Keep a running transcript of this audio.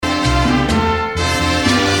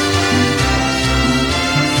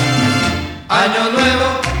Año nuevo,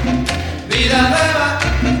 vida nueva,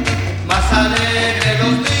 más alegre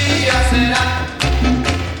los días serán.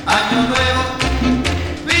 Año nuevo,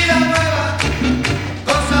 vida nueva,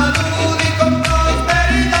 con salud y con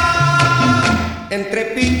prosperidad. Entre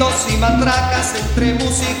pitos y matracas, entre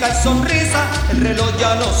música y sonrisa, el reloj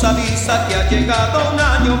ya nos avisa que ha llegado un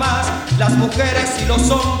año más. Las mujeres y los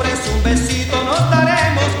hombres un besito nos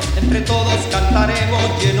daremos, entre todos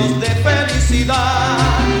cantaremos llenos de felicidad.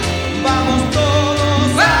 Vamos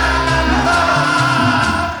todos a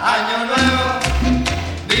cantar. Año nuevo,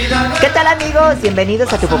 vida nueva. ¿Qué tal, amigos?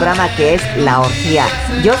 Bienvenidos a tu programa que es La Orgia.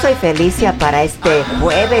 Yo soy Felicia para este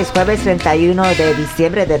jueves 31 de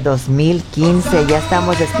diciembre de 2015. Ya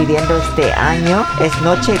estamos despidiendo este año. Es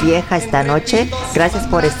noche vieja esta noche. Gracias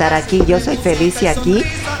por estar aquí. Yo soy Felicia aquí.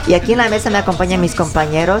 Y aquí en la mesa me acompañan mis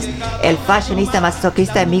compañeros, el fashionista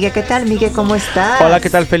masoquista Miguel. ¿Qué tal, Miguel? ¿Cómo estás? Hola, ¿qué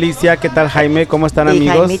tal, Felicia? ¿Qué tal, Jaime? ¿Cómo están, Y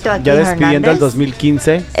amigos? Jaimito aquí, ya despidiendo Hernández. el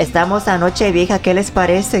 2015. Estamos a noche vieja. ¿Qué les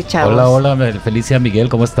parece, chavos? Hola, Felicia, Miguel,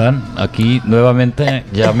 ¿cómo están? Aquí nuevamente,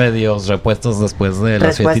 ya medios repuestos después de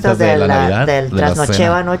las fiestitas de la Navidad. Del de la trasnocheo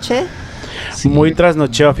cena. anoche. Sí. Muy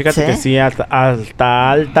trasnocheo, fíjate ¿Sí? que sí,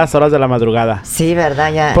 hasta altas horas de la madrugada. Sí,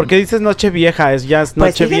 ¿verdad? Ya. ¿Por qué dices noche vieja? Ya es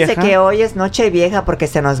Pues noche fíjense vieja. que hoy es noche vieja porque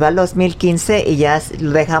se nos va el 2015 y ya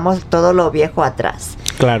dejamos todo lo viejo atrás.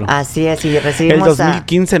 Claro. Así es, y El recibimos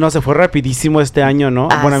 2015, no, se fue rapidísimo este año, ¿no?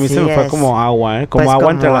 Bueno, a mí Así se me fue es. como agua, como Pues agua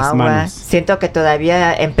como entre las agua. manos. Siento que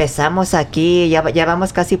todavía empezamos aquí, ya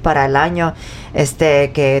vamos casi para el año,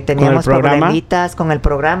 que teníamos programa? problemitas con el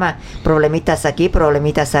programa, problemitas aquí,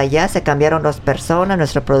 problemitas allá, se cambiaron dos personas,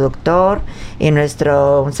 nuestro productor y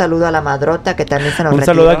un saludo a la madrota que también se nos Un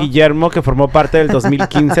saludo a retiró. Guillermo, que formó parte del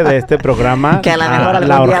 2015 de este programa. Que a lo mejor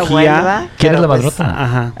La algún día Orgia. vuelva. ¿Quién es pero la pues, madrota?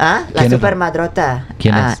 Ajá. La ¿Quién es? super madrota.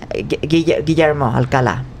 ¿Quién es? Guillermo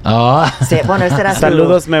Alcalá. Ah, Sí, bueno, ese era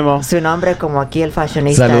Saludos, Memo. su nombre como aquí el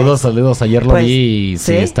fashionista. saludos. Ayer lo Pues, vi y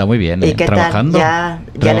sí, está muy bien. ¿Y qué trabajando. tal?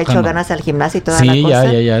 ¿Ya le echó trabajando. ganas al gimnasio y toda la Sí,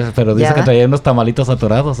 cosa? ya. Pero dice ¿Ya? que traía unos tamalitos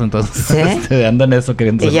atorados, entonces ¿Sí? andan eso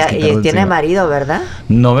queriendo. Y tiene encima. marido, ¿verdad?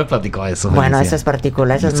 No me platicó eso. Bueno, Felicia. eso es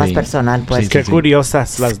particular, eso es más Sí. personal, pues. Sí, Qué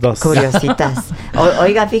curiosas las dos. Curiositas.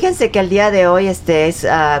 Oigan, fíjense que el día de hoy es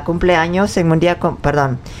cumpleaños en un día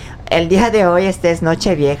perdón. El día de hoy es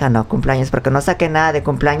noche vieja, no cumpleaños, porque no saqué nada de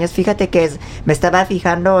cumpleaños. Fíjate que me estaba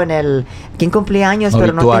fijando en quién cumpleaños,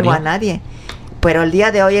 pero no Obituario. tengo a nadie. Pero el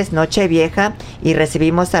día de hoy es noche vieja y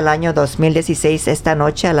recibimos al año 2016 esta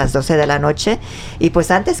noche a las 12 de la noche. Y pues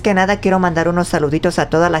antes que nada quiero mandar unos saluditos a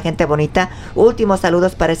toda la gente bonita. Últimos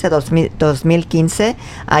saludos para ese 2015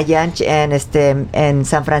 allá en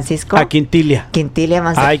San Francisco. A Quintilia. Quintilia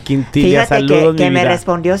Manzanillo. Ay, Quintilia, Fíjate saludos, que mi me vida.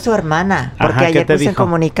 respondió su hermana, porque Ajá, ¿qué ayer te puse un dijo?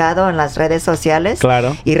 comunicado en las redes sociales.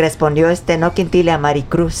 Claro. Y respondió no Quintilia,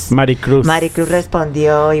 Maricruz. Maricruz. Maricruz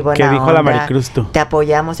respondió y bueno. ¿Qué dijo la Maricruz tú? Te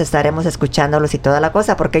apoyamos, estaremos escuchándolos y toda la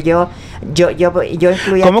cosa, porque yo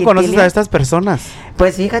incluía ¿Cómo a conoces Quintilia. a estas personas?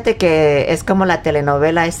 Pues fíjate que es como la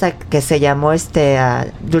telenovela esa que se llamó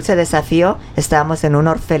Dulce Desafío. Estábamos en un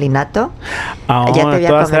orfelinato. Ya te había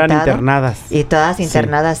todas eran comentado. internadas. Y todas Sí.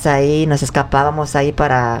 internadas ahí, nos escapábamos ahí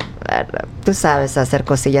para, tú sabes, hacer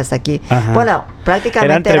cosillas aquí. Ajá. Bueno, Eran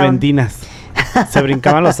prácticamente tremendinas. ¿Se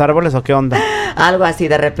brincaban los árboles o qué onda? algo así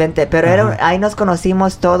de repente, pero Ajá. ahí nos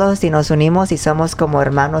conocimos todos y nos unimos y somos como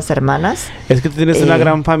hermanos, hermanas. Es que tú tienes una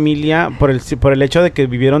gran familia por el hecho de que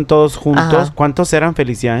vivieron todos juntos. Ajá. ¿Cuántos eran,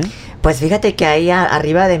 Felicia, Pues fíjate que ahí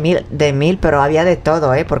arriba de mil, pero había de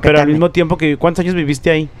todo, porque Pero al también- mismo tiempo ¿cuántos años viviste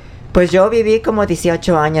ahí? Pues yo viví como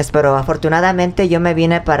 18 años, pero afortunadamente yo me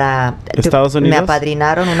vine para ¿Estados Unidos? Me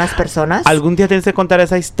apadrinaron unas personas. ¿Algún día tienes que contar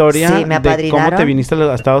esa historia Sí, me de apadrinaron. cómo te viniste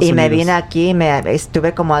a Estados Y Unidos? me vine aquí,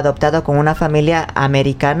 estuve como adoptado con una familia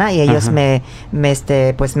americana y ellos Ajá.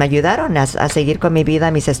 pues me ayudaron a seguir con mi vida,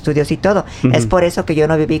 mis estudios y todo. Ujú. Es por eso que yo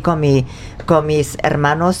no viví con mis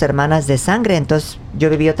hermanas de sangre. Entonces yo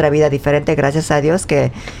viví otra vida diferente, gracias a Dios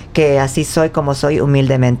que así soy como soy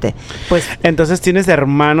humildemente. Pues Entonces tienes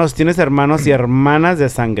hermanos y hermanas de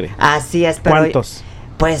sangre. así es, pero ¿Cuántos?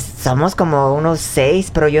 Pues somos como unos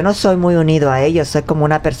 6, pero yo no soy muy unido a ellos, soy como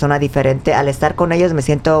una persona diferente. Al estar con ellos me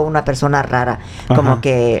siento una persona rara, como Ajá.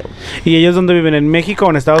 que... ¿Y ellos dónde viven? ¿En México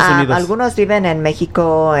o en Estados Unidos? Algunos viven en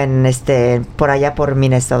México, por allá por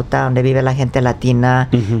Minnesota, donde vive la gente latina.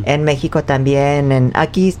 Ujú. En México también.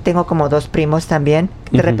 Aquí tengo como 2 primos también.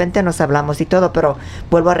 De Ujú. repente nos hablamos y todo, pero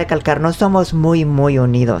vuelvo a recalcar, no somos muy, muy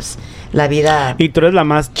unidos. La vida... ¿Y tú eres la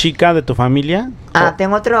más chica de tu familia?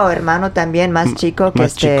 Tengo otro hermano también más chico que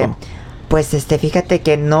más chico. pues fíjate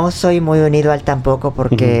que no soy muy unido a él tampoco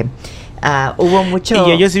porque hubo mucho...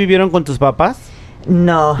 ¿Y ellos sí vivieron con tus papás?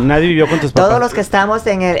 No. Nadie vivió con tus papás. Todos los que estamos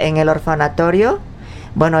en el orfanatorio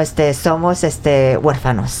bueno, somos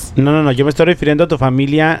huérfanos. No, yo me estoy refiriendo a tu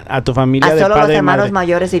familia de solo padre los y hermanos madre.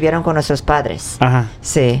 mayores vivieron con nuestros padres. Ajá.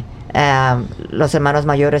 Sí. Los hermanos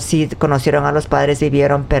mayores sí conocieron a los padres,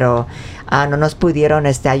 vivieron, pero no nos pudieron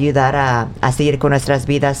ayudar a seguir con nuestras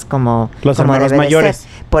vidas como hermanos debe de mayores. ser.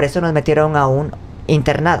 Por eso nos metieron a un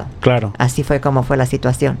internado. Claro. Así fue como fue la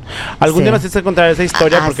situación. Algún día Sí. nos hiciste contar esa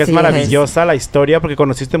historia porque es Así maravillosa la historia, porque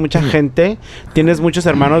conociste mucha gente, tienes muchos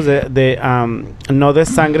hermanos no de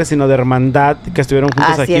sangre, sino de hermandad que estuvieron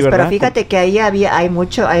juntos Así aquí, es, ¿verdad? pero fíjate que ahí hay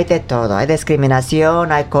de todo. Hay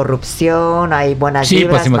discriminación, hay corrupción, hay buenas Sí,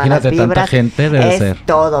 vibras, pues imagínate, malas tanta vibras. gente debe es ser.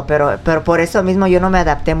 todo, pero por eso mismo yo no me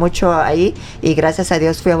adapté mucho ahí y gracias a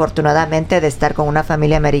Dios fui afortunadamente de estar con una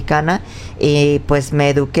familia americana y pues me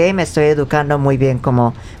eduqué y me estoy educando muy bien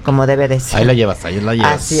como debe de ser. Ahí la llevas.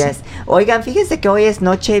 Así es. Oigan, fíjense que hoy es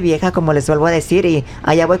Noche Vieja, como les vuelvo a decir, y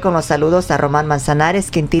allá voy con los saludos a Román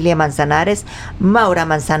Manzanares, Quintilia Manzanares, Maura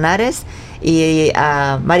Manzanares y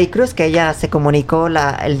a Maricruz, que ella se comunicó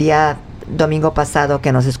el día domingo pasado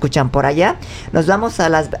que nos escuchan por allá. Nos vamos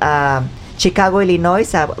a Chicago,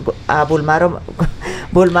 Illinois, a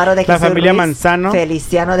Bulmaro de Jesús La familia Ruiz, Manzano,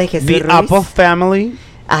 Feliciano de Jesús The Ruiz. Apple Family.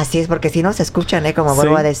 Así es, porque si nos escuchan, como Sí.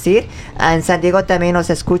 vuelvo a decir. En San Diego también nos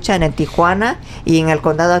escuchan, en Tijuana y en el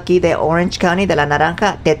condado aquí de Orange County, de la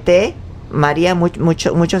Naranja, Tete, María,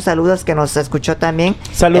 muchos saludos que nos escuchó también.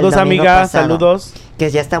 Saludos, el domingo amiga, pasado, saludos. que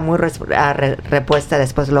ya está muy repuesta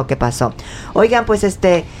después de lo que pasó. Oigan, pues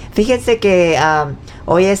fíjense que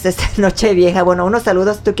hoy es Noche Vieja. Bueno, unos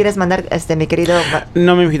saludos. ¿Tú quieres mandar, mi querido?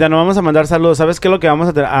 No, mi hijita, no vamos a mandar saludos. ¿Sabes qué es lo que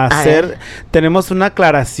vamos a hacer? ver. Tenemos una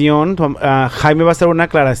aclaración. Jaime va a hacer una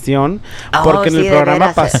aclaración porque en sí, el de programa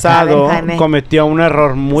veras. A ver, pasado Jaime. cometió un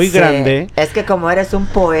error muy Sí, grande. es que como eres un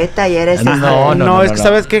poeta y eres... No, es que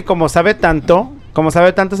sabes que como sabe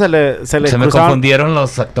tanto se le Se me cruzaron. confundieron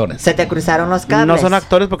los actores. Se te cruzaron los cables. No son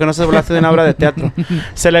actores porque no se hablaste de una obra de teatro.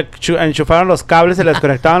 Se le enchufaron los cables, se le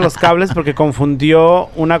desconectaban los cables porque confundió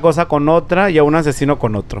una cosa con otra y a un asesino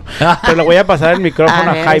con otro. Pero le voy a pasar el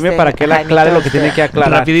micrófono A ver, a Jaime para que él aclare lo que tiene que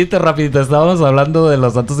aclarar. Rapidito. Estábamos hablando de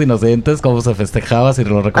los santos inocentes, cómo se festejaba, si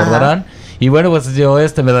lo recordarán. Ajá. Y bueno, pues yo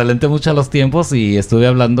me adelanté mucho a los tiempos y estuve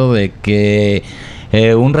hablando de que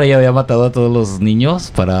un rey había matado a todos los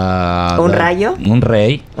niños para... ¿Un rayo? Un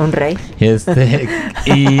rey. Un rey.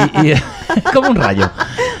 Y como un rayo.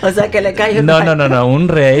 O sea, que le cae un No, rayo. un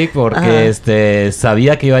rey porque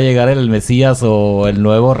sabía que iba a llegar el Mesías o el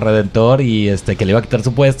nuevo Redentor y que le iba a quitar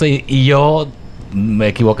su puesto y yo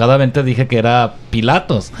equivocadamente dije que era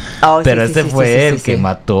Pilatos, Oh, pero sí, sí, fue sí, el sí, que sí.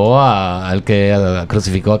 mató al que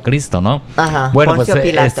crucificó a Cristo, ¿no? Ajá, Bueno, Poncio pues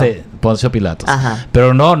Pilato. Poncio Pilatos. Ajá.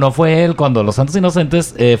 Pero no fue él. Cuando los santos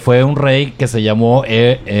inocentes fue un rey que se llamó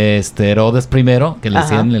Herodes I, que le Ajá.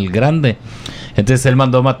 decían el Grande. Entonces él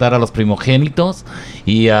mandó matar a los primogénitos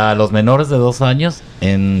y a los menores de 2 años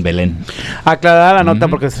en Belén. Aclarada la nota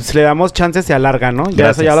porque si le damos chance se alarga, ¿no?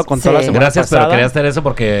 Ya eso ya lo contó Sí. la semana Gracias, pasada. pero quería hacer eso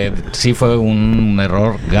porque sí fue un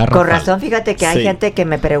error garrafal. Con razón, fíjate que hay Sí. gente que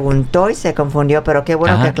me preguntó y se confundió, pero qué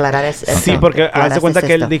bueno Ajá. que aclararas Sí, esto, porque que hace aclaraste cuenta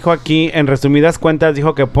que él esto. dijo aquí, en resumidas cuentas,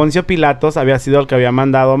 dijo que Poncio Pilatos había sido el que había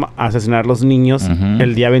mandado a asesinar a los niños Ujú.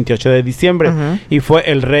 el día 28 de diciembre. Ujú. Y fue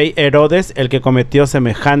el rey Herodes el que cometió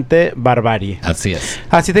semejante barbarie. Así es.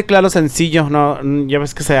 Así de claro, sencillo, ¿no? Ya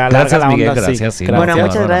ves que se alarga Gracias, la Miguel, onda. gracias, Sí, sí. Bueno, Gracias,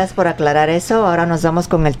 muchas Bárbara. gracias por aclarar eso. Ahora nos vamos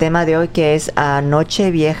con el tema de hoy que es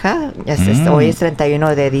Noche Vieja. Mm. Hoy es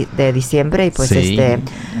 31 de diciembre y pues Sí.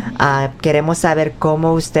 queremos saber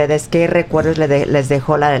cómo ustedes, qué recuerdos les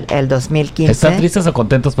dejó el 2015. ¿Están tristes o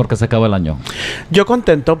contentos porque se acaba el año? Yo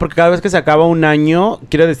contento porque cada vez que se acaba un año,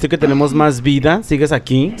 quiere decir que tenemos más vida. Sigues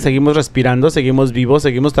aquí, seguimos respirando, seguimos vivos,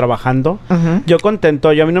 seguimos trabajando. Ujú. Yo contento.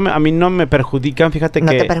 A mí no me perjudican. Fíjate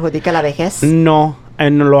 ¿No que te perjudica la vejez? no,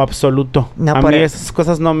 en lo absoluto. No, a por mí el- esas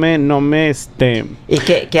cosas no me ¿Y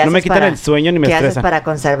qué no haces me quitan el sueño ni me ¿qué haces estresan. para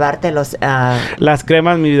conservarte Las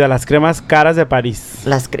cremas, mi vida, las cremas caras de París.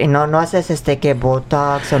 no haces que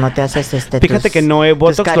Botox o no te haces Fíjate tus- que no, tus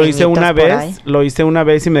Botox lo hice una cariñitos por ahí?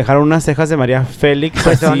 vez, y me dejaron unas cejas de María Félix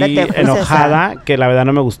Pues, ¿dónde así te fuiste, enojada, que la verdad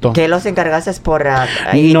no me gustó. ¿Qué los encargaste por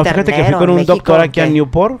No, fíjate que fui con un doctor aquí a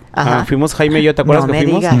Newport. Ajá. Fuimos Jaime y yo, ¿te acuerdas No que me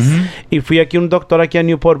fuimos? digas. Ujú. Y fui aquí un doctor aquí a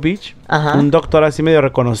Newport Beach. Ajá. Un doctor así medio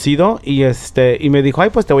reconocido. Y me dijo, ay,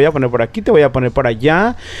 pues te voy a poner por aquí, te voy a poner por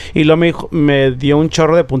allá. Y luego me dio un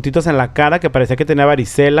chorro de puntitos en la cara que parecía que tenía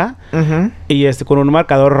varicela. Ujú. Y con un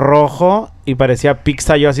marcador rojo. Y parecía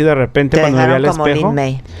pizza yo así de repente Te cuando me vi al dejaron como espejo. Lin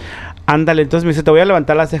May. Ándale, entonces me dice, te voy a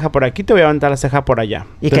levantar la ceja por aquí, te voy a levantar la ceja por allá.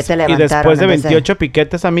 ¿Y qué te Y levantaron después de en vez de- 28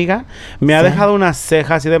 piquetes, amiga, me ha Sí. dejado una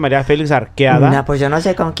ceja así de María Félix arqueada. No, pues yo no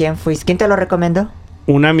sé con quién fuiste. ¿Quién te lo recomendó?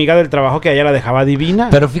 una amiga del trabajo que a ella la dejaba divina.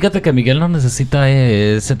 Pero fíjate que Miguel no necesita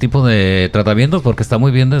ese tipo de tratamientos porque está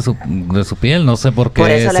muy bien de su piel. No sé por qué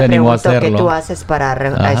Por eso se le animó a pregunto qué hacerlo. tú haces para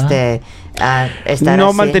estar No,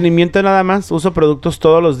 así. mantenimiento nada más. Uso productos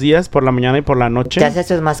todos los días, por la mañana y por la noche. Te haces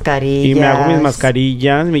tus mascarillas. Y me hago mis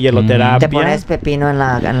mascarillas, mi hieloterapia. Te pones pepino en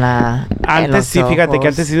la en Antes los sí, fíjate que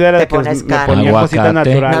ojos. antes sí era de Te que pones me carne. ponía cositas Aguacate.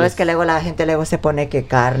 naturales. ¿No ves que luego la gente se pone que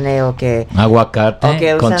carne o que... Aguacate O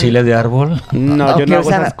que con usan- chile de árbol. No, o yo que no hago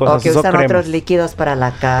usan, esas cosas. o que uso usan cremas. otros líquidos para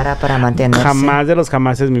la cara, para mantenerse. Jamás de los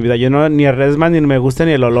jamases en mi vida. Yo no, ni el resma, ni me gusta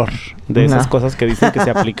ni el olor de esas No. cosas que dicen que se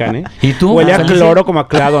aplican, ¿eh? ¿Y tú? Huele a Felicia? cloro como a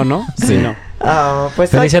clado, ¿no? Sí. No. Oh,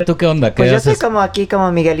 pues Felicia, soy- ¿tú qué onda? ¿Qué Pues yo soy haces? como aquí,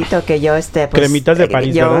 como Miguelito, que yo pues, Cremitas de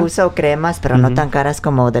París, yo ¿verdad? uso cremas, pero no Ujú. tan caras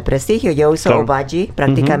como de prestigio. Yo uso Claro. Obagi,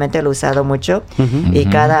 prácticamente lo he usado mucho. Ujú. Y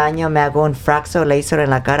Ujú. cada año me hago un fracso laser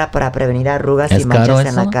en la cara para prevenir arrugas ¿Es y manchas caro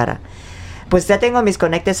en la eso? cara. Pues ya tengo mis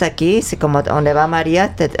conectes aquí, como donde va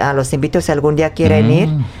María, los invito si algún día quieren ir.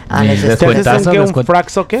 ¿Y les ¿Te haces descuentazo, un descuento?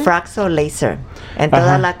 fraxo qué? Fracso laser. En Ajá.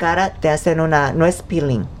 toda la cara te hacen no es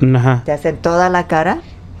peeling, Ajá. te hacen toda la cara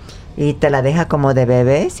y te la deja como de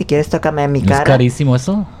bebé. Si quieres, tócame en mi ¿Es cara. carísimo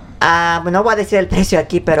eso? No voy a decir el precio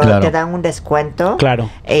aquí, pero Claro. te dan un descuento. Claro.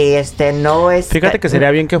 Y no es. Fíjate que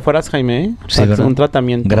sería bien que fueras, Jaime, ¿eh? Sí, Para ¿verdad? un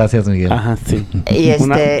tratamiento. Gracias, Miguel. Ajá, sí. Y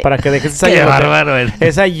Para que dejes esa, Qué bárbaro eres.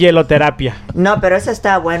 esa hieloterapia. No, pero eso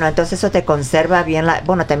está bueno. Entonces eso te conserva bien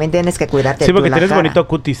Bueno, también tienes que cuidarte Sí, tú porque la tienes cara. bonito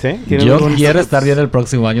cutis, ¿eh? Tienes Yo un- quiero estar bien el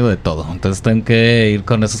próximo año de todo. Entonces tengo que ir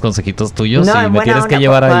con esos consejitos tuyos No, y en me buena tienes que onda,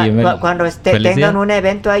 llevar ahí. cuando Felicia. tengan un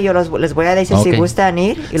evento ahí, les voy a decir si Ok. gustan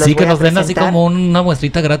ir. Y los Sí, que voy a nos den así presentar. como una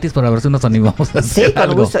muestrita gratis para ver si nos animamos a Sí, hacer con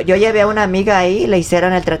algo. gusto. Yo llevé a una amiga ahí, le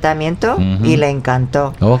hicieron el tratamiento Ujú. y le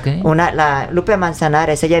encantó. Ok. La Lupe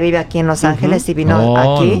Manzanares, ella vive aquí en Los Ángeles y vino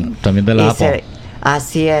Oh, aquí. también de la y Apo.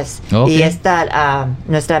 así es. Ok. Y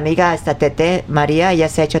nuestra amiga, Tete María, ella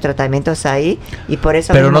se ha hecho tratamientos ahí y por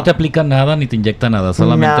eso Pero mismo- no te aplica nada ni te inyecta nada,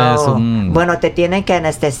 solamente No. es un... Bueno, te tienen que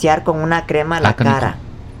anestesiar con una crema la canijo. cara.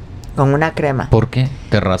 Con una crema. ¿Por qué?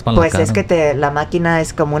 ¿Te raspan Pues la cara? es que la máquina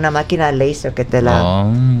es como una máquina laser que te la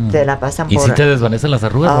pasan ¿Y por... si te desvanecen las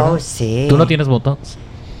arrugas, Oh, verdad? sí. ¿Tú no tienes Botox?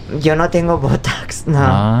 Yo no tengo Botox, no.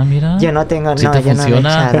 Ah, mira. Yo no tengo, Sí no, te yo no me he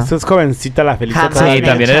funciona. echado. Eso es jovencita la Felicia. Jamás. Sí, me he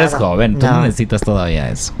también eres echado. joven. Tú no No. necesitas todavía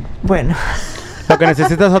eso. Bueno, Lo que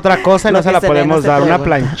necesitas es otra cosa y Lo no se que la se ve, podemos no se dar. Una pregunta.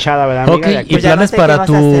 planchada, ¿verdad, Ok, amiga? De aquí. ¿y Pues ya no planes sé qué para vas a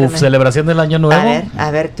tu hacerme. celebración del año nuevo?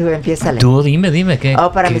 a ver, tú empiézale. Tú dime, ¿qué,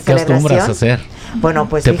 Para mi qué acostumbras a celebración. hacer? Bueno,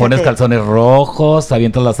 pues ¿Te fíjate, pones calzones rojos,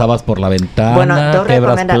 avientas las habas por la ventana, Bueno, dos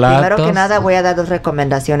quebras recomendaciones. Primero que platos? nada voy a dar dos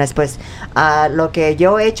recomendaciones. Pues lo que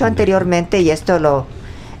yo he hecho anteriormente y esto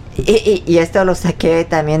y esto lo saqué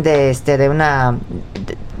también de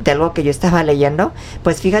algo que yo estaba leyendo.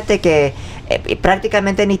 Pues fíjate que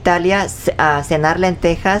prácticamente en Italia cenar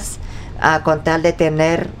lentejas con tal de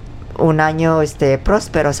tener un año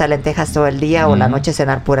próspero, o sea, lentejas todo el día o la Ujú. noche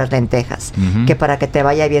cenar puras lentejas, Ujú. que para que te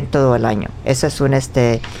vaya bien todo el año. Eso es ¿Dónde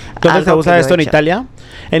se algo usa que yo esto he en hecho. Italia?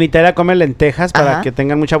 En Italia comen lentejas para Ajá. que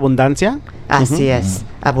tengan mucha abundancia. Así Ujú. es,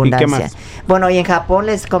 abundancia. ¿Y qué más? Bueno, y en Japón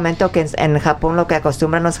les comento que en Japón lo que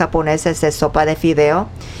acostumbran los japoneses es sopa de fideo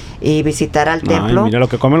y visitar al templo. Ay, mira lo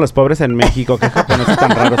que comen los pobres en México. Qué japoneses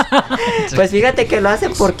tan raros. Pues fíjate que lo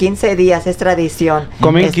hacen por 15 días, es tradición.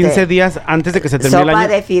 Comen 15 días antes de que se termine el sopa año.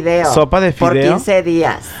 de fideo. Sopa de Por fideo. 15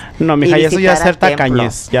 días. No, mija, Y y eso ya es visitar ser al templo.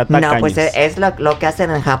 tacañez. Ya No, tacañez. pues es lo que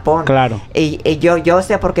hacen en Japón. Claro. Y yo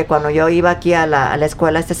sé porque cuando yo iba aquí a la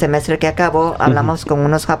escuela este semestre que acabó, hablamos con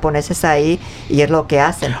unos japoneses ahí y es lo que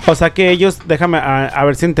hacen. O sea que ellos, déjame a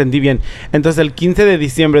ver si entendí bien. Entonces del 15 de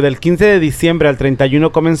diciembre al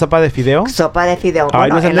 31 comen sopa de fideo. Sopa de fideo.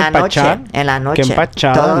 Ay, Bueno, ¿no es en el la empachar? noche. En la noche. Qué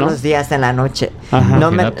empachada, Todos ¿no? los días en la noche. Ajá.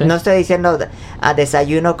 Imagínate. No estoy diciendo a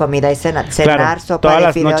desayuno, comida y cena. Cenar Claro, sopa todas de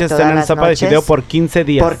las fideo. noches todas cenan las sopa de noches, fideo por 15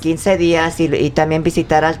 días. Por 15 días y también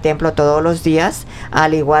visitar al templo todos los días.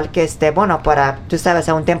 Al igual que tú sabes,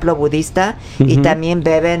 a un templo budista. Y Ujú. también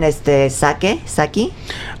beben sake.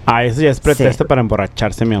 Ah, eso ya es pretexto para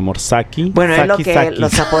emborracharse, mi amor. Saki. Bueno, es lo saki, que saki.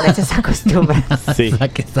 los japoneses acostumbran. Sí.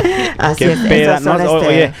 Así Qué es. peda. esos son, No,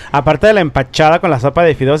 oye, aparte de la empachada con la sopa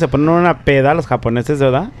de fideo, se ponen una peda los japoneses,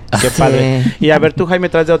 ¿verdad? Qué Sí. padre. Y a ver, tú, Jaime,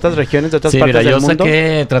 traes de otras regiones, de otras Sí, partes mira, del yo mundo.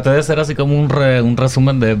 saqué, traté de hacer así como un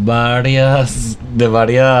resumen de varias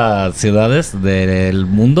ciudades del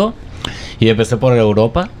mundo y empecé por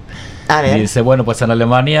Europa. A ver. Y dice, bueno, pues en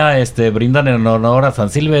Alemania brindan en honor a San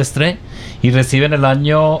Silvestre y reciben el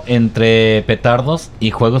año entre petardos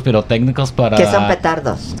y juegos pirotécnicos para... ¿Qué son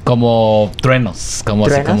petardos? Como truenos, como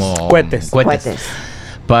así ¿Truenos? como... Cohetes.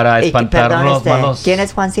 Para Y, espantar perdón, los malos... ¿quién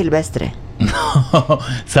es Juan Silvestre?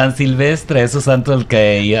 San Silvestre es su santo al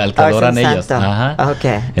que adoran ellos. Santo. Ajá.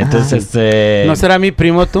 Okay. Entonces, ¿No será mi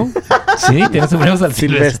primo tú? Sí, tienes su primo San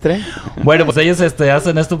Silvestre. Silvestre. Bueno, pues ellos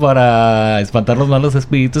hacen esto para espantar los malos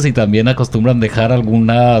espíritus y también acostumbran dejar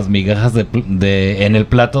algunas migajas en el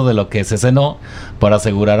plato de lo que se cenó para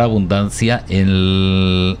asegurar abundancia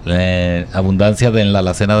en la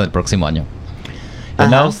alacena del próximo año.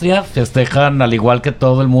 En Austria festejan al igual que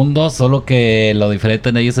todo el mundo, solo que lo diferente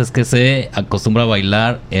en ellos es que se acostumbra a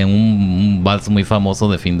bailar en un vals muy famoso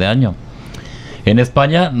de fin de año. En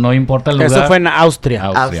España no importa el lugar. Eso fue en Austria.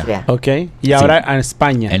 Austria. Ok. Y ahora en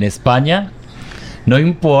España. En España no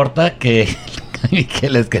importa que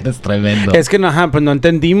les quedes tremendo. Es que pues no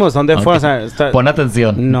entendimos dónde fue. O sea, Pon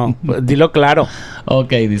atención. No, dilo claro. Ok,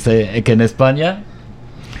 dice que en España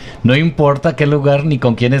no importa qué lugar ni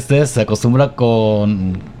con quién estés, se acostumbra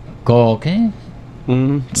 ¿con qué?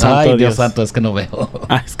 Santo Ay, Dios Dios santo, es que no veo.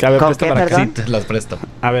 Es que a ver, ¿Con presta qué, para acá. perdón? Sí, te las presto.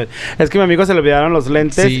 A ver, es que mi amigo se le olvidaron los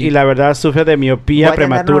lentes Sí. y la verdad sufre de miopía Voy a tener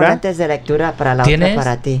prematura. unos lentes de lectura para la ¿Tienes? otra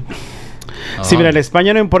para ti. Sí, mira, en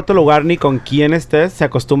España no importa el lugar ni con quién estés, se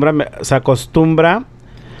acostumbra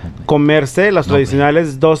comerse los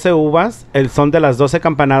tradicionales 12 uvas, el son de las 12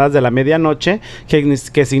 campanadas de la medianoche,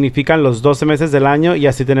 que significan los 12 meses del año y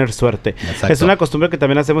así tener suerte. Exacto. Es una costumbre que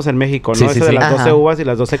también hacemos en México, ¿no? Sí, Eso sí, de sí. las 12 Ajá. uvas y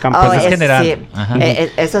las 12 Pues campanadas. es general. Sí. Ajá.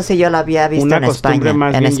 Eso sí yo lo había visto Una en costumbre España.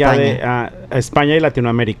 más en bien ya España. de España y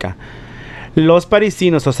Latinoamérica. Los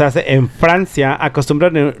parisinos, o sea, en Francia,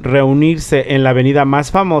 acostumbran reunirse en la avenida más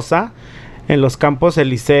famosa, en los campos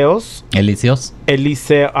elíseos. Elíseos.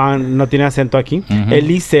 No tiene acento aquí. Ujú.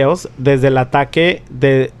 Elíseos, desde el ataque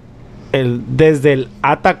desde el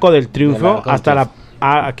Ataco del Triunfo Del Arco del hasta Triunfo.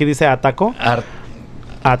 aquí dice Ataco.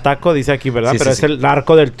 Ataco dice aquí, ¿verdad? Sí, Pero sí, es sí. el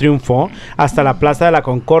Arco del Triunfo hasta la Plaza de la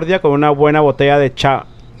Concordia con una buena botella de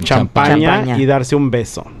champaña Champaña. y darse un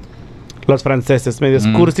beso. Los franceses, medios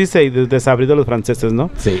Mm. cursis y desabridos los franceses,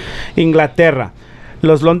 ¿no? Sí. Inglaterra.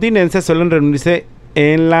 Los londinenses suelen reunirse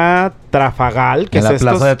en la Trafalgar, que En es la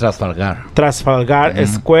plaza estos- de Trafalgar. Trafalgar Ujú.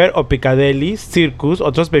 Square o Piccadilly Circus.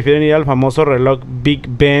 Otros prefieren ir al famoso reloj Big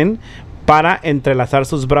Ben para entrelazar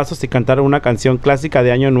sus brazos y cantar una canción clásica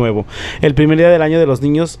de Año Nuevo. El primer día del año los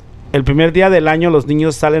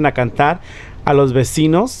niños salen a cantar a los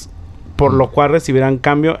vecinos, por lo cual recibirán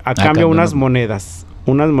cambio cambio, unas ¿no? monedas,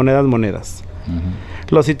 unas monedas. Ujú.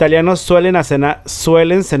 Los italianos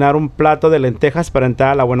suelen cenar un plato de lentejas para entrar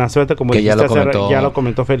a la buena suerte, como Que ya dijiste lo ya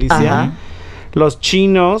comentó Felicia. Ajá. Los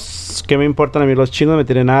chinos, ¿qué me importan a mí? Los chinos me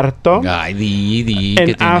tienen harto. Ay, ¿qué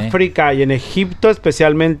En tiene? África y en Egipto,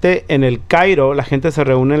 especialmente en el Cairo, la gente se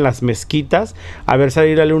reúne en las mezquitas a ver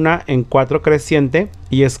salir la luna en 4 creciente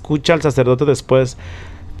y escucha al sacerdote después.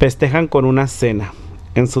 Festejan con una cena.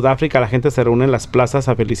 En Sudáfrica la gente se reúne en las plazas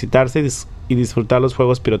a felicitarse y disfrutar los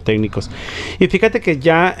fuegos pirotécnicos. Y fíjate que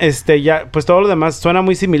ya, pues todo lo demás suena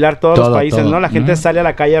muy similar todos los Todo, países, todo. ¿no? La gente Ujú. sale a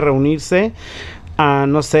la calle a reunirse,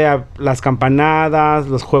 no sé, a las campanadas,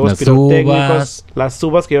 los juegos Las pirotécnicos, las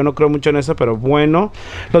uvas, que yo no creo mucho en eso, pero bueno.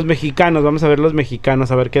 Los mexicanos, vamos a ver los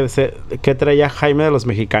mexicanos, a ver qué traía Jaime de los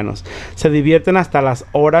mexicanos. Se divierten hasta las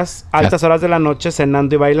altas horas de la noche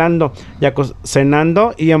cenando y bailando,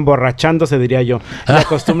 cenando y emborrachándose, diría yo. Y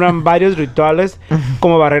acostumbran varios rituales,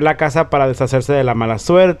 como barrer la casa para deshacerse de la mala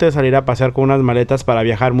suerte, salir a pasear con unas maletas para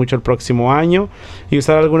viajar mucho el próximo año y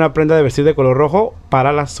usar alguna prenda de vestir de color rojo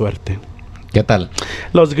para la suerte. ¿Qué tal?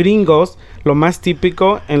 Los gringos, lo más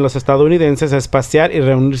típico en los estadounidenses es pasear y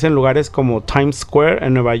reunirse en lugares como Times Square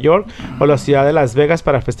en Nueva York o la ciudad de Las Vegas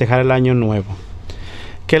para festejar el año nuevo.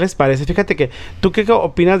 ¿Qué les parece? Fíjate que, ¿tú qué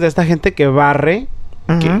opinas de esta gente que barre?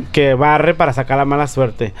 Ujú. Que barre para sacar la mala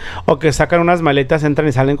suerte, o que sacan unas maletas, entran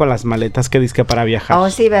y salen con las maletas que dizque para viajar. Oh,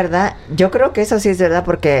 sí, ¿verdad? Yo creo que eso sí es verdad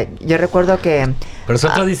porque yo recuerdo que Pero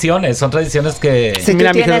son tradiciones que... si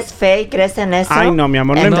Mira, tú mija, tienes fe y crees en eso... Ay, no, mi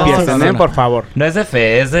amor, no entonces- empiecen, no, no. por favor. No es de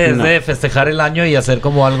fe, es de festejar el año y hacer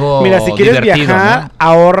como algo Mira, si quieres divertido, viajar, ¿no?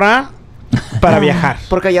 ahorra para viajar.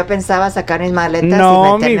 Porque yo pensaba sacar mis maletas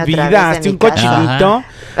No, y mi meterme otra vida, vez en hazte mi un casa. cochinito.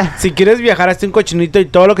 Si quieres viajar, hazte un cochinito y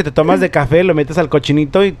todo lo que te tomas de café lo metes al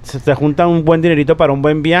cochinito y se te junta un buen dinerito para un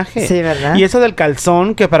buen viaje. Sí, ¿verdad? Y eso del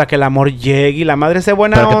calzón, que para que el amor llegue y la madre sea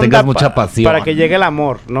buena Para que onda, tengas mucha pasión. para que llegue el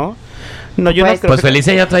amor, ¿no? No, yo no Pues- creo Pues que...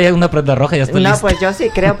 Felicia ya traía una prenda roja, ya está No, lista. pues yo sí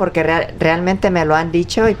creo porque realmente me lo han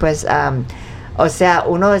dicho y pues... o sea,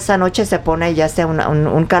 uno esa noche se pone ya sea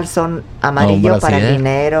un calzón amarillo para el brasier.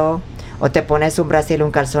 dinero, o te pones un brasil,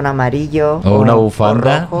 un calzón amarillo. O una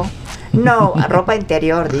bufanda. o rojo. No, ropa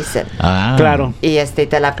interior, dicen. Ah. Claro. Y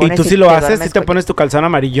te la ¿Y pones. tú si lo te haces? duermes ¿Si te con- pones tu calzón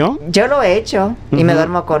amarillo? Yo lo he hecho y me Ujú.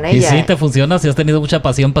 duermo con ¿Y ella. sí te funciona? ¿Si has tenido mucha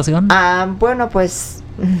pasión? Bueno, pues...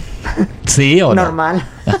 ¿Sí o no? Normal.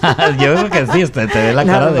 Yo creo que sí, te ve la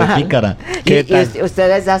cara de Normal. pícara. ¿Y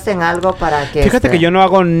ustedes hacen algo para que... Fíjate que yo no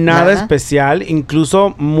hago nada ¿nada? especial,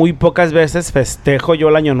 incluso muy pocas veces festejo yo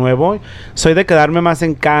el año nuevo. Soy de quedarme más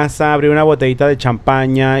en casa, abrir una botellita de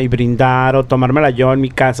champaña y brindar o tomármela yo en mi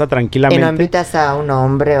casa ¿Y tranquilamente. no invitas a un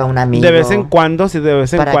hombre o un amigo? De vez en cuando, sí, de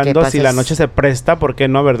vez en Para que cuando, si pases- la noche se presta, ¿por qué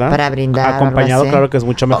no, verdad? Para brindar o algo Acompañado, así. claro que es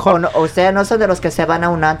mucho mejor. O ustedes no son de los que se van a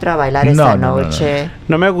un antro a bailar No, esta no, no, noche.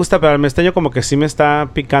 No me gusta, pero este año como que sí me está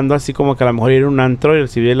picando así como que a lo mejor ir a un antro y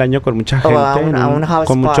recibir el año con mucha O gente. a un house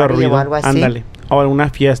con mucho party o ruido. algo así. Ándale. O en una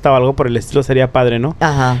fiesta o algo por el estilo sería padre, ¿no?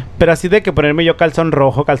 Ajá. Pero así de que ponerme yo calzón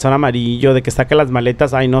rojo, calzón amarillo, de que saque las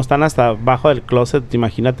maletas, ay no, están hasta abajo del closet,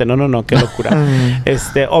 imagínate, no, qué locura.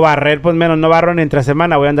 O barrer, pues menos, no barro ni entre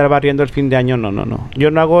semana, voy a andar barriendo el fin de año, no.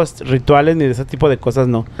 Yo no hago rituales ni de ese tipo de cosas,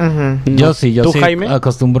 no. Ujú. Yo sí, ¿Tú, sí Jaime?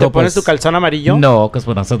 acostumbro. ¿Te pones pues, tu calzón amarillo? No, que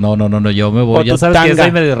esperanzas, no, yo me O voy. Ya tu sabes que tanga.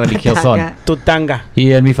 soy medio religioso. Tanga. Tu tanga.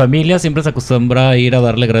 Y en mi familia siempre se acostumbra a ir a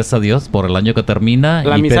darle gracias a Dios por el año que termina.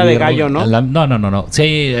 La y misa de gallo, ¿no? No.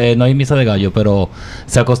 Sí, no hay misa de gallo, pero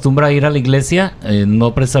se acostumbra a ir a la iglesia,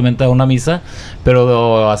 no precisamente a una misa,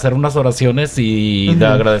 pero a hacer unas oraciones y de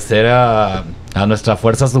agradecer a nuestra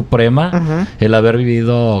fuerza suprema Ujú. el haber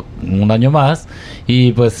vivido un año más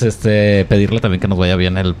y pues pedirle también que nos vaya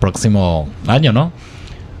bien el próximo año, ¿no?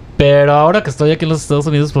 Pero ahora que estoy aquí en los Estados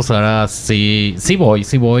Unidos, pues ahora sí voy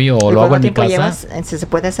o ¿Y lo hago cuánto en mi tiempo casa. llevas, si se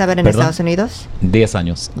puede saber, en ¿Perdón? Estados Unidos? 10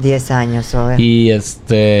 años. 10 años, o Y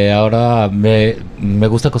ahora me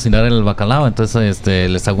gusta cocinar el bacalao, entonces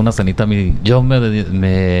les hago una cenita a mí.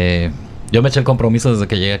 Yo me eché el compromiso desde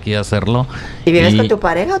que llegué aquí a hacerlo. ¿Y vives con tu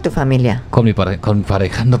pareja o tu familia? Con mi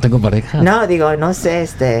pareja, no tengo pareja. No, digo, no sé,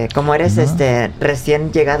 como eres No.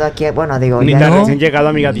 recién llegado aquí, bueno, digo, Ni ya tan no. recién llegado,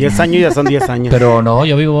 amiga, 10 años ya son 10 años. Pero no,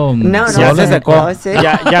 yo vivo No, ya no, se no, secó, no, sí.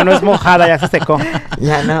 ya no es mojada, ya se secó.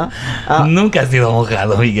 ya no. Ah, Nunca he sido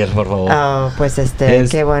mojado, Miguel, por favor. pues Es-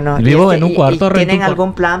 qué bueno. vivo ¿Y en un cuarto, ¿y rento tienen un cuarto.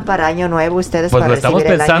 algún plan para año nuevo ustedes Pues para lo estamos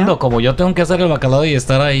recibir el pensando, año? como yo tengo que hacer el bacalao y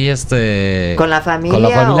estar ahí ¿Con la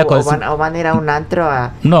familia, o van a ir a un antro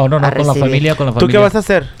a No, a con la recibir? familia, ¿Tú qué vas a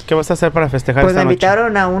hacer? ¿Qué vas a hacer para festejar Pues me esta noche?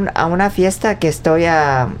 invitaron a una fiesta que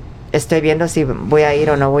estoy viendo si voy a ir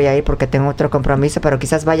o no voy a ir porque tengo otro compromiso, pero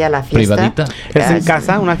quizás vaya a la fiesta. Privadita. ¿Es en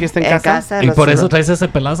casa? ¿Una fiesta en casa? Y por eso los- traes ese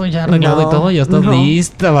pelazo ya arreglado No, y todo, ya estás no.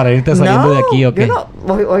 lista para irte saliendo de aquí, ¿o qué? Yo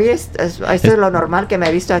no, hoy esto es lo normal que me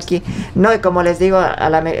he visto aquí. No, y como les digo,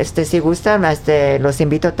 si gustan, los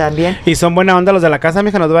invito también. Y son buena onda los de la casa,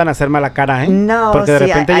 mija, no te van a hacer mala cara, ¿eh? No, Porque de sí,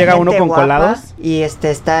 repente hay llega gente uno con guapa colados. y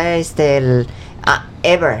está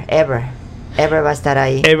Ever va a estar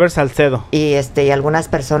ahí. Ever Salcedo. Y y algunas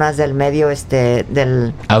personas del medio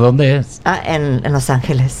 ¿A dónde es? en Los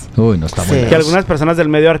Ángeles. Uy, no está muy Sí. ¿Y lejos. algunas personas del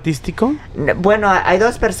medio artístico? Bueno, hay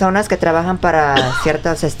dos personas que trabajan para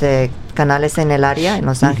ciertos canales en el área, en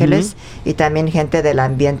Los Ángeles, y también gente del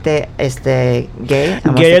ambiente gay, Gay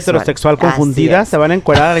homosexual. heterosexual confundida. Así ¿Se van a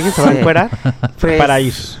encuerar? ¿Alguien se va a Sí. encuerar? Pues, Para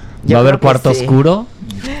ir. yo ¿Va a haber creo que cuarto sí. oscuro?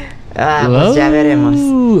 Pues ya veremos.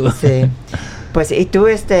 Uh. Sí. Pues, ¿y tú,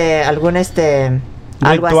 algún,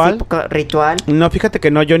 algo ¿Ritual? así, ritual? No, fíjate que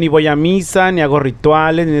no, yo ni voy a misa, ni hago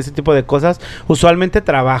rituales, ni ese tipo de cosas. Usualmente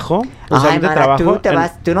trabajo. Ay, Usualmente mana, trabajo.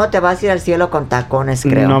 tú no te vas a ir al cielo con tacones,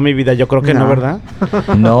 creo. No, mi vida, yo creo que no, No. ¿verdad?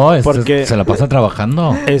 No, Porque- se la pasa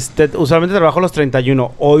trabajando. Usualmente trabajo los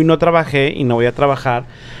 31. Hoy no trabajé y no voy a trabajar.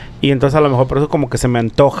 Y entonces a lo mejor por eso como que se me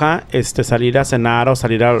antoja salir a cenar o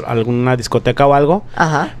salir a alguna discoteca o algo.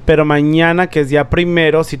 Ajá. Pero mañana, que es día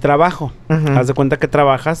primero, sí trabajo. Ujú. Haz de cuenta que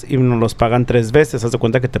trabajas y nos los pagan 3 veces. Haz de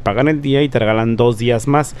cuenta que te pagan el día y te regalan 2 días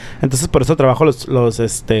más. Entonces por eso trabajo los Los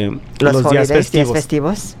días holidays, días festivos.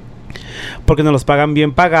 festivos. Porque nos los pagan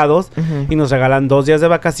bien pagados Ujú. y nos regalan 2 días de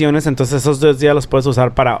vacaciones. Entonces esos 2 días los puedes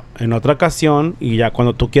usar para en otra ocasión y ya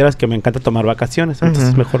cuando tú quieras, que me encanta tomar vacaciones. Entonces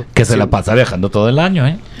Ujú. mejor. Que se sí. la pasa viajando todo el año,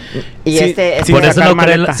 ¿eh? Y Sí, sí, Por eso sacar no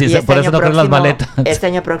creen, maleta. sí, y por eso año no creen las próximo- maletas. Este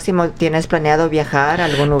año próximo, ¿tienes planeado viajar a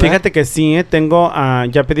algún lugar? Fíjate que sí, tengo,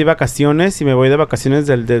 ya pedí vacaciones y me voy de vacaciones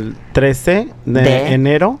del 13 de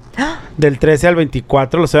enero. ¡Ah! Del 13 al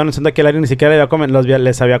 24, lo estoy anunciando aquí al aire, ni siquiera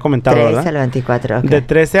les había comentado, 13 ¿verdad? al 24, ok. De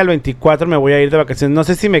 13 al 24 me voy a ir de vacaciones. No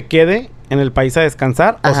sé si me quede en el país a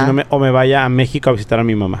descansar o Ajá. si no me vaya a México a visitar a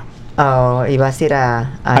mi mamá. Oh, y vas a ir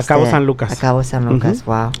a Cabo San Lucas. A Cabo San Lucas,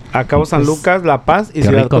 Ujú. wow. A Cabo San Pues, Lucas, La Paz y qué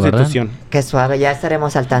Ciudad rico, ¿verdad? Constitución. Qué suave, ya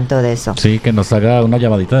estaremos al tanto de eso. Sí, que nos haga una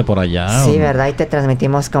llamadita de por allá. Sí, o- ¿verdad? Y te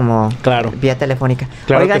transmitimos como Claro. vía telefónica.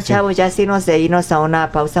 Claro Oigan, que sí. chavos, ya irnos de irnos a una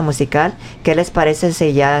pausa musical. ¿Qué les parece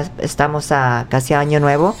si ya estamos casi a Año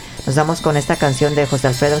Nuevo? Nos vamos con esta canción de José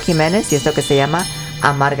Alfredo Jiménez y esto que se llama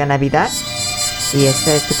Amarga Navidad. Y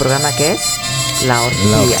este es tu programa que es La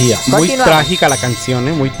Orgía. La Orgía. Muy Continuamos. trágica la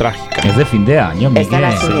canción, muy trágica. Es de fin de año, Miguel. Esta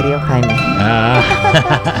la sugirió Jaime. Ah.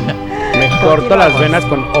 Me corto las venas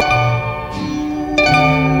con...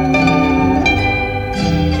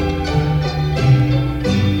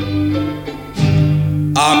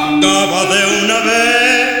 Acaba de una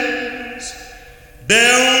vez, de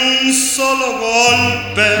un solo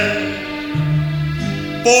golpe.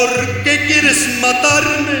 ¿Por qué quieres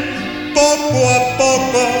matarme poco a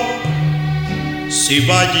poco? Si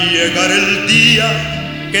va a llegar el día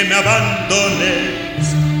que me abandones,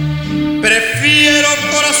 prefiero,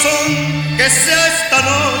 corazón, que sea esta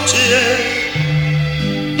noche.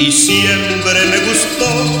 Y siempre me gustó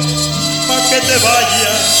pa' que te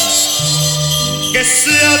vayas, que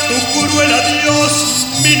sea tu cruel adiós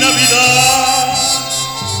mi Navidad.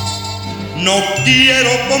 No quiero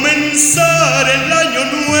comenzar el año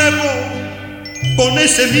nuevo con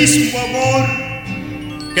ese mismo amor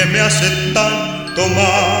que me hace tanto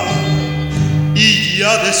mal. Y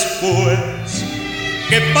ya después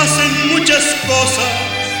que pasen muchas cosas,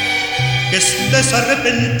 que estés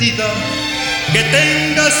arrepentida, que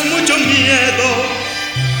tengas mucho miedo,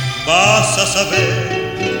 vas a saber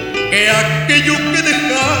que aquello que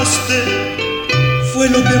dejaste fue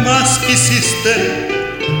lo que más quisiste,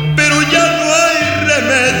 pero ya no hay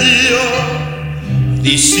remedio.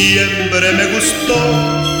 Diciembre me gustó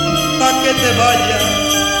pa' que te vayas,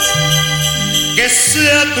 que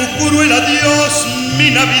sea tu cruel adiós mi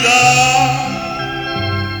Navidad.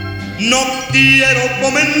 No quiero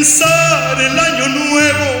comenzar el año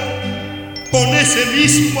nuevo con ese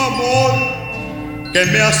mismo amor que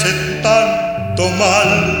me hace tanto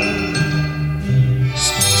mal.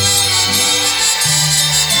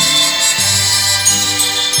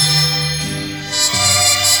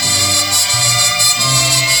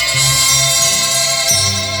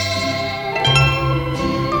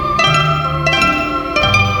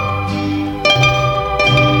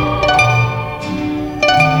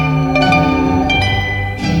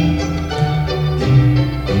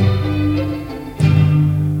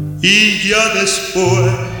 Y ya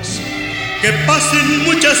después que pasen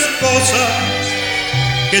muchas cosas,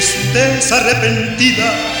 que estés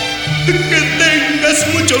arrepentida, que tengas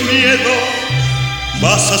mucho miedo,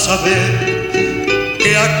 vas a saber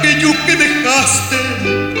que aquello que dejaste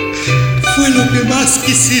fue lo que más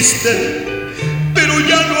quisiste, pero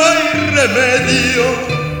ya no hay remedio.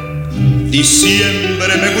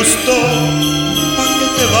 Diciembre me gustó pa' que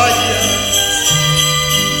te vayas,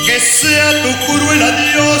 que sea tu cruel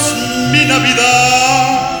adiós mi Navidad.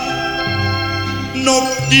 No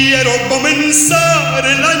quiero comenzar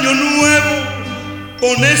el año nuevo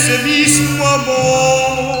con ese mismo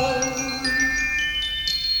amor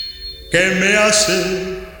que me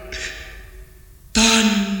hace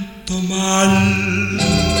tanto mal.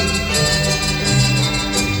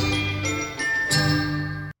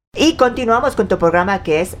 Y continuamos con tu programa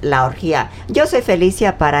que es La Orgía. Yo soy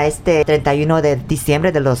Felicia para este 31 de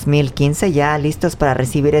diciembre del 2015, ya listos para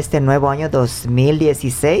recibir este nuevo año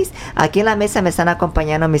 2016. Aquí en la mesa me están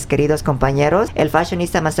acompañando mis queridos compañeros, el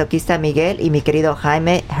fashionista masoquista Miguel y mi querido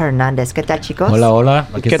Jaime Hernández. ¿Qué tal, chicos? Hola, hola.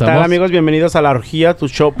 Aquí ¿Qué estamos. tal, amigos? Bienvenidos a La Orgía, tu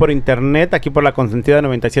show por internet, aquí por la consentida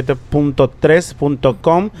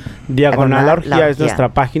 97.3.com. Diagonal La Orgía es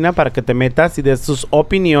nuestra página para que te metas y des tus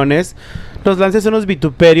opiniones. Nos lances unos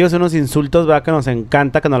vituperios, unos insultos, ¿verdad? Que nos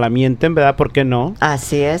encanta, que nos la mienten, ¿verdad? ¿Por qué no?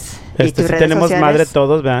 Así es. ¿Y Sí tus redes tenemos sociales? madre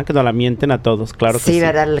todos, ¿verdad? Que nos la mienten a todos, claro que sí. Sí,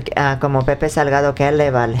 ¿verdad? Como Pepe Salgado, que a él le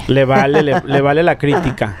vale. Le vale la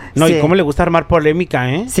crítica. No, Sí. y cómo le gusta armar polémica,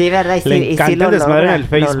 ¿eh? Sí, ¿verdad? Y Le sí, y encanta sí lo el desmadre logra, en el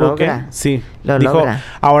Facebook, lo logra. Sí. Lo Dijo, logra.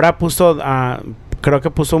 ahora puso... creo que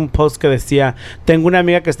puso un post que decía, tengo una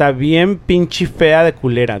amiga que está bien pinche fea de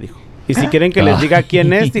culera, dijo. Y si quieren que les diga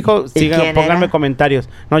quién es, dijo, quién pónganme era? comentarios.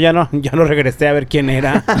 No, ya no regresé a ver quién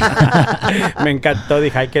era. Me encantó,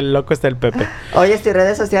 dije, ay, qué loco está el Pepe. Oye, tus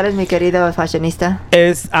redes sociales, mi querido fashionista.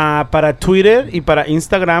 Es para Twitter y para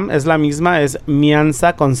Instagram, es la misma, es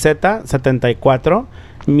Mianza con Z 74.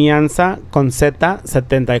 Mianza con Z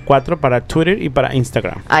 74 para Twitter y para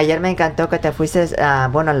Instagram. Ayer me encantó que te fuiste,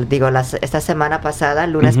 esta semana pasada,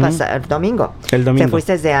 domingo. El domingo. Te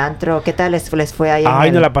fuiste de antro. ¿Qué tal les fue ahí?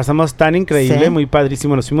 Ay, nos la pasamos tan increíble, ¿Sí? muy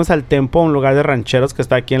padrísimo. Nos fuimos al Tempo, un lugar de rancheros que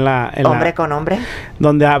está aquí en la... ¿Hombre con hombre?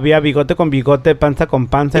 Donde había bigote con bigote, panza con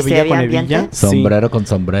panza, ¿Y si hebilla había con ambiente? hebilla. Sombrero con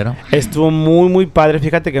sombrero. Estuvo muy, muy padre.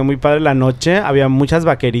 Fíjate que muy padre la noche. Había muchas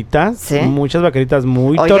vaqueritas. ¿Sí? Muchas vaqueritas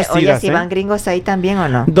muy Oye, torcidas. ¿si van gringos ahí también o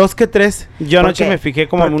no? 2 que 3. Yo anoche Porque- me fijé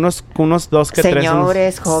como en unos 2 que 3.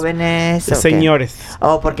 Señores, jóvenes. ¿o qué? Señores.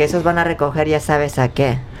 Oh, porque esos van a recoger, ya sabes a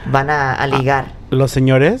qué. Van a ligar. ¿Los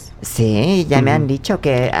señores? Sí, ya me han dicho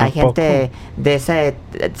que hay ¿A poco? gente de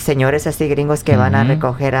señores así gringos que van a Ujú.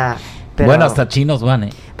 recoger a Pero, bueno, hasta chinos van,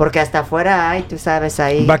 porque hasta afuera hay, tú sabes,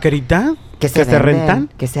 ahí... ¿Vaquerita? Que se venden, rentan.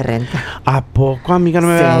 Que se rentan. ¿A poco, amiga? No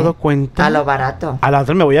me Sí, había dado cuenta. A lo barato. A la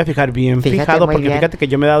otra me voy a fijar bien Fíjate fijado, muy porque bien. fíjate que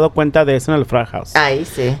yo me he dado cuenta de eso en el frat house. Ahí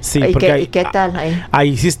sí. Sí, ¿Y porque ¿y qué tal ahí?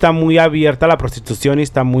 Ahí sí está muy abierta la prostitución y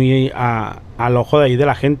está muy al ojo de ahí de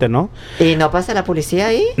la gente, ¿no? ¿Y no pasa la policía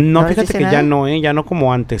ahí? No, les fíjate dice que nada? ya no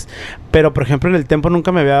como antes. Pero, por ejemplo, en el tiempo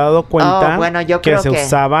nunca me había dado cuenta bueno, yo que creo se que...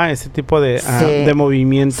 usaba ese tipo de, Sí. de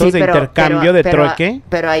movimientos, Sí, de pero- intercambio, de trueque.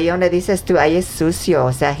 Pero ahí donde dices tú, ahí es sucio,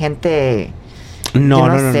 o sea, gente... No, yo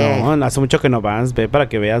no, sé. no, hace mucho que no vas, ve para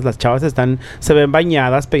que veas, las chavas se ven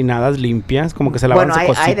bañadas, peinadas, limpias, como que se lavan Bueno, su hay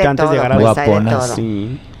cosita de antes todo, de llegar a pues, la hay de Guaponas, todo.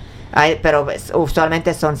 Sí. Pero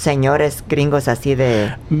usualmente son señores gringos así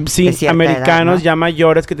de Sí, cierta americanos edad, ¿no? ya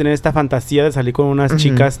mayores que tienen esta fantasía de salir con unas Ujú.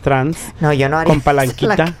 chicas trans No, yo no haría con eso en la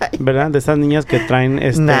palanquita, calle. ¿verdad? De esas niñas que traen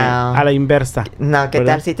No. a la inversa. No, ¿qué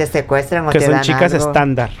 ¿verdad? tal si te secuestran o Que te son dan chicas algo?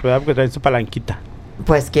 estándar, ¿verdad? Porque traen su palanquita.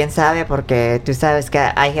 Pues quién sabe, porque tú sabes que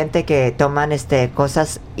hay gente que toman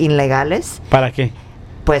cosas ilegales, ¿Para qué?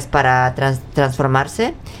 pues para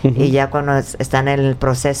transformarse, Ujú. y ya cuando están en el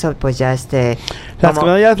proceso, pues ya Las como-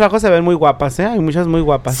 comedias flacos se ven muy guapas, ¿eh? Hay muchas muy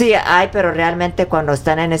guapas. Sí, hay, pero realmente cuando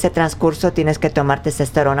están en ese transcurso tienes que tomar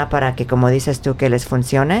testosterona para que, como dices tú, que les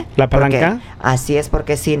funcione. ¿La Porque palanca? así es,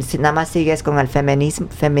 porque si nada más sigues con el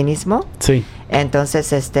feminismo, Sí.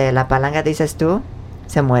 entonces la palanca, dices tú,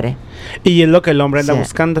 se muere. Y es lo que el hombre anda Sí.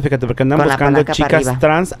 buscando, fíjate, porque andan Con la buscando palanca para chicas arriba.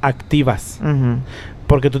 trans activas. Ujú.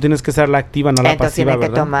 Porque tú tienes que ser la activa, no la Entonces pasiva, tienen que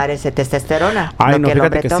 ¿verdad? tomar ese testosterona. Ay, lo no, que el fíjate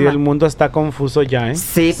hombre que sí, toma. el mundo está confuso ya, ¿eh?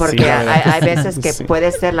 Sí, porque la verdad. hay veces que Sí.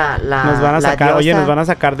 puede ser la Nos van a la sacar, oye, diosa. nos van a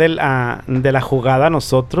sacar de la jugada a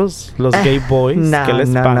nosotros, los gay boys. No, ¿Qué les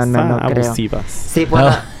no, pasa? no creo. Abusivas. Sí,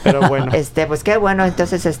 bueno, Pero bueno. pues qué bueno.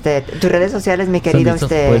 Entonces, tus redes sociales, mi ¿Están querido,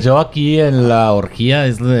 listos? Pues yo aquí en la orgía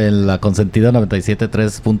es de la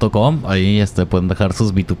consentida973.com. Ahí pueden dejar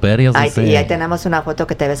sus vituperios. y ahí tenemos una foto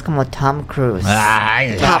que te ves como Tom Cruise.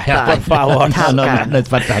 Ay, Top Gun. por favor. Top no, Gun. no es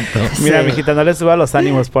para tanto. Mira, Sí. mijita, no le suba los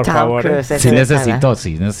ánimos, por Tom favor. Cruise, ese Sí es,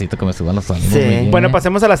 necesito que me suban los ánimos. Sí. muy bien. Bueno,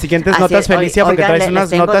 pasemos a las siguientes Así notas, es. Felicia, porque Oigan, traes les unas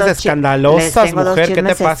tengo notas les escandalosas, tengo dos mujer. ¿Qué te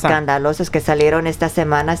chismes pasa? escandalosos que salieron esta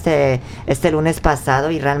semana, este lunes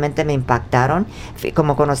pasado, y realmente me impactaron.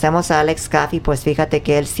 Como conocemos a Alex Caffey, pues fíjate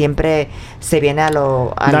que él siempre se viene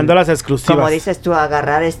Dando las exclusivas. como dices tú, a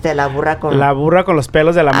agarrar la burra con La burra con los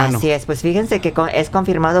pelos de la mano. Así es, pues fíjense que es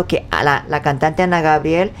confirmado que la cantante Ana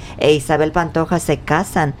Gabriel e Isabel Pantoja se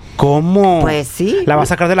casan. ¿Cómo? Pues sí. ¿La va a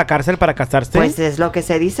sacar de la cárcel para casarse? Pues es lo que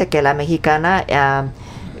se dice, que la mexicana,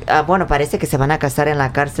 bueno, parece que se van a casar en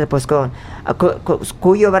la cárcel, pues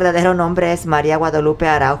cuyo verdadero nombre es María Guadalupe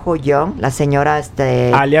Araujo Young, la señora,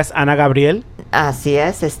 Alias Ana Gabriel. así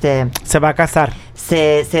es, Se va a casar.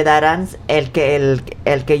 se darán el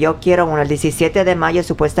que yo quiero, bueno, el 17 de mayo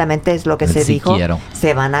supuestamente es lo que El se sí dijo, quiero.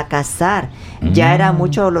 se van a casar. Ya eran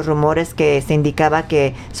muchos los rumores que se indicaba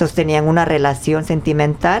que sostenían una relación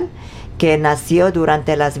sentimental que nació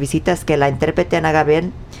durante las visitas que la intérprete Ana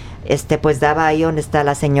Gabriel pues daba ahí donde está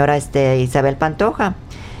la señora Isabel Pantoja,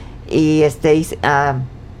 y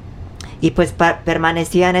y pues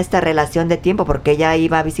permanecía en esta relación de tiempo porque ella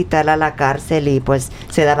iba a visitarla a la cárcel y pues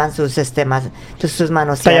se daban sus sus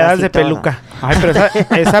manoseadas Talladas y de todo. peluca. Ay, pero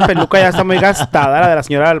esa peluca ya está muy gastada, la de la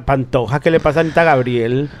señora Pantoja. ¿Qué le pasa a Anita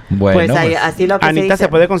Gabriel? Bueno, pues, pues, así lo que Anita se se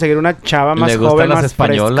puede conseguir una chava más le gustan joven, las más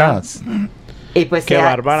españolas. fresca. Y pues Qué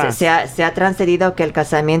bárbara. se ha transcedido que el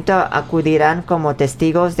casamiento acudirán como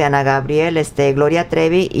testigos de Ana Gabriel, Gloria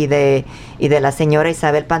Trevi y de la señora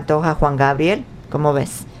Isabel Pantoja, Juan Gabriel. ¿Cómo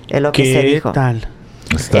ves? Es lo que se ¿Qué dijo. tal?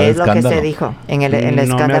 Está de Es lo que escándalo. se dijo en el No me has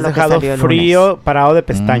escándalo que dejado salió el frío, lunes. parado de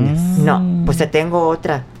pestañas. No, pues te tengo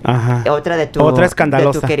otra. Ajá. Otra de tu, Otra de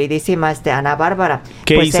escandalosa. tu queridísima Ana Bárbara.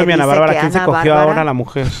 ¿Qué Pues hizo se mi Ana dice Bárbara? que ¿Quién se Ana cogió Bárbara- ahora a la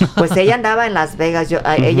mujer? Pues ella andaba en Las Vegas.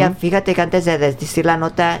 Ella, fíjate que antes de decir la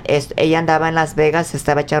nota, ella andaba en Las Vegas,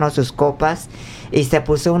 estaba echando sus copas y se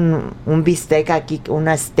puso un bistec aquí,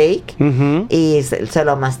 una steak, Ujú. y se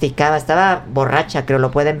lo masticaba. Estaba borracha, creo,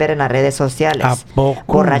 lo pueden ver en las redes sociales. ¿A poco?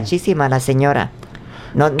 Borrachísima la señora.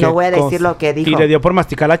 ¿Qué No voy a decir cosa? lo que dijo. ¿Y le dio por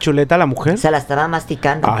masticar la chuleta a la mujer? Se la estaba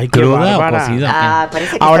masticando. Ay, qué ¿Cruda o bárbara. cocida?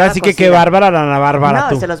 Parece que Ahora estaba sí que qué cocida. bárbara la Ana Bárbara, No,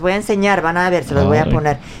 tú. se los voy a enseñar, van a ver, se los voy a Ay.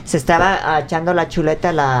 poner. Se estaba echando la chuleta,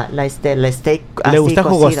 el steak así ¿Le gusta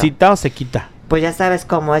cocido. jugosita o sequita? Pues ya sabes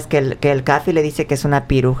cómo es que el Cafi le dice que es una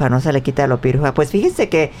piruja, no se le quita lo piruja. Pues fíjense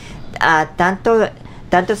que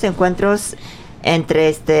tantos encuentros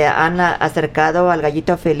entre han acercado al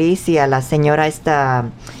gallito feliz y a la señora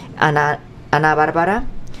Ana Bárbara,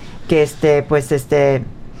 que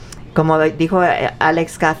como dijo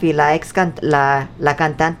Alex Caffey, la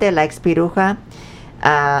cantante, la ex piruja,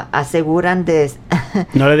 aseguran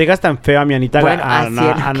No le digas tan feo a mi Anita, Bueno, a así es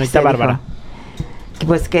lo que Anita se Bárbara. dijo.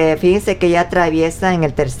 Pues que fíjese que ya atraviesa en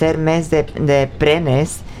el tercer mes de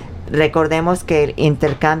prenes. Recordemos que el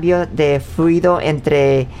intercambio de fluido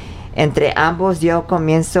entre ambos dio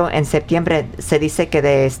comienzo en septiembre. Se dice que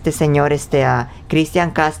de este señor, a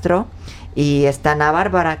Cristian Castro y esta Ana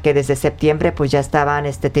Bárbara, que desde septiembre pues ya estaban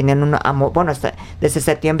teniendo un amor. Bueno, desde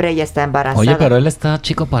septiembre ella está embarazada. Oye, pero él está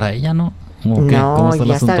chico para ella, ¿no? ¿O qué? No, ¿Cómo está el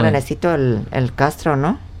ya asunto está ahí? grandecito el Castro,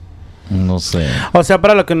 ¿no? No sé. O sea,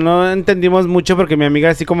 para lo que no entendimos mucho, porque mi amiga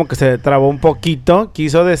así como que se trabó un poquito,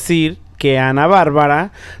 quiso decir que Ana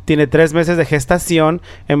Bárbara tiene 3 meses de gestación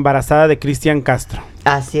embarazada de Cristian Castro.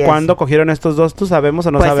 Así es. ¿Cuándo cogieron estos dos? ¿Tú sabemos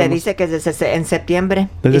o no pues sabemos? se dice que es en septiembre.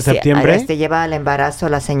 ¿Desde Y septiembre? Lleva el embarazo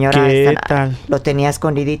la señora. ¿Qué tal? Lo tenía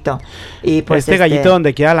escondidito. Y pues Gallito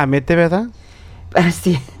donde quiera la mete, ¿verdad?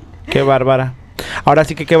 Sí. Qué bárbara. Ahora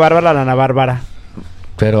sí que qué bárbara la Ana Bárbara.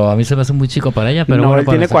 Pero a mí se me hace muy chico para ella. Pero No, bueno, él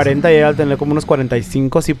para tiene esas- 40 y ella al tener como unos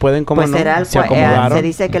 45, si pueden, como Pues no, será se acomodaron. se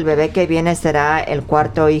dice que el bebé que viene será el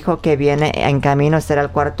cuarto hijo que viene en camino, será el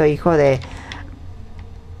cuarto hijo de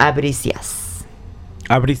Abricias.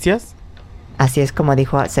 ¿Abricias? Así es como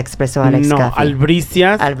se expresó Alex No, Caffey.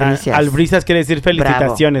 albricias. Albricias. Albricias quiere decir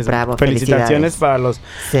felicitaciones. Bravo, felicitaciones felicidades. para los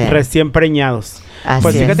Sí. recién preñados. Así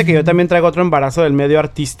Pues fíjate es. que yo también traigo otro embarazo del medio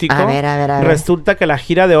artístico. A ver. Resulta que la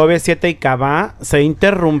gira de OV7 y Cabá se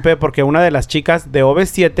interrumpe porque una de las chicas de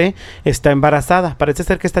OV7 está embarazada. Parece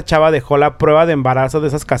ser que esta chava dejó la prueba de embarazo de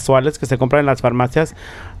esas casuales que se compran en las farmacias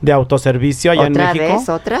de autoservicio allá en ¿Otra México. vez?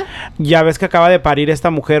 ¿Otra? Ya ves que acaba de parir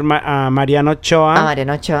esta mujer, Mariano Ochoa.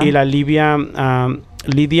 Mariano Ochoa. Y la Lidia.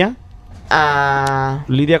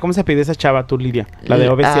 Lidia, ¿cómo se pide esa chava tú, Lidia? La de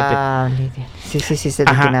OV7. Lidia. Sí, sé de quién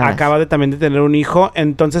Ajá, hablas. acaba también de tener un hijo,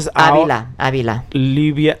 entonces... Ávila.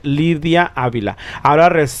 Lidia Ávila. Ahora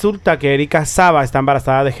resulta que Erika Saba está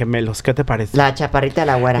embarazada de gemelos. ¿Qué te parece? La chaparrita de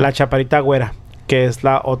la güera. La chaparita güera, que es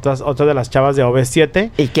la otra de las chavas de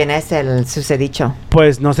OV7. ¿Y quién es el susedicho?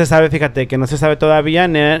 Pues no se sabe, fíjate, que no se sabe todavía.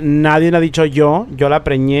 Nadie le ha dicho yo la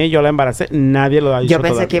preñé, yo la embaracé. Nadie lo ha dicho Yo pensé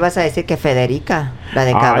todavía. que ibas a decir que Federica, la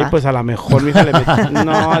de Cava. Ay, pues a lo mejor, mija,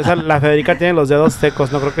 no, la Federica tiene los dedos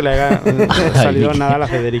secos. No creo que le haya salido nada a la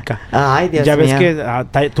Federica. Ay, Dios ¿Ya ves mío.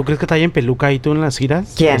 que tú crees que está ahí en peluca ahí tú en las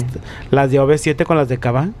giras? ¿Quién? Las de OV7 con las de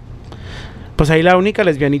Cava. Pues ahí la única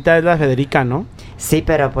lesbianita es la Federica, ¿no? Sí,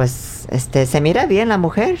 pero pues se mira bien la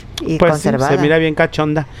mujer y Pues sí, conservada. se mira bien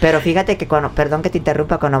cachonda. Pero fíjate que perdón que te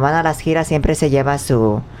interrumpa, cuando van a las giras siempre se lleva a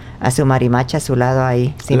su marimacha a su lado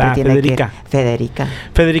ahí. Siempre La tiene Federica. Federica.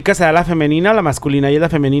 ¿Federica será la femenina o la masculina? ¿Ella es la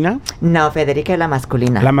femenina? No, Federica es la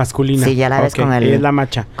masculina. La masculina. Sí, ya la ves Ok, con ella es la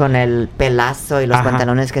macha. con el pelazo y los Ajá.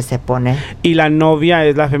 pantalones que se pone. Y la novia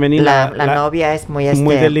es la femenina. La novia es muy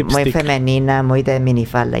muy de muy lipstick. femenina, muy de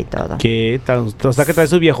minifalda y todo. ¿Qué tal? O sea que trae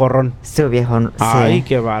su viejorrón. Su viejo, Ay, sí.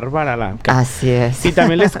 qué bárbara la... Así es. Y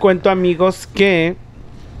también les cuento, amigos, que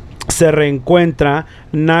se reencuentra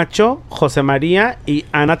Nacho, José María y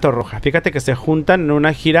Ana Torroja. Fíjate que se juntan en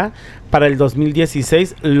una gira para el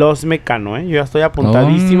 2016, Los Mecano, ¿eh? Yo ya estoy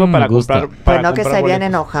apuntadísimo para me gusta. comprar. Pues para no que se comprar habían boletos.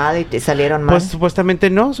 enojado y salieron mal. Pues supuestamente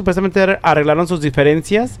no, supuestamente arreglaron sus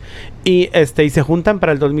diferencias y se juntan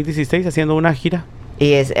para el 2016 haciendo una gira.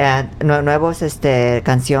 ¿Y nuevos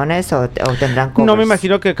canciones o tendrán covers? No me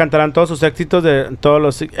imagino que cantarán todos los éxitos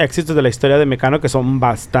de la historia de Mecano, que son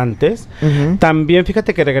bastantes. Ujú. También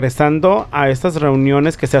fíjate que regresando a estas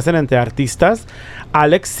reuniones que se hacen entre artistas,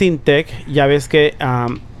 Alex Sintek, ya ves que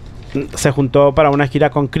se juntó para una gira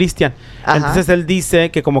con Cristian. Ajá. Entonces él dice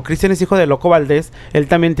que como Cristian es hijo de Loco Valdés, él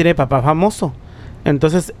también tiene papá famoso.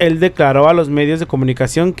 Entonces él declaró a los medios de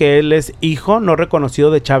comunicación que él es hijo no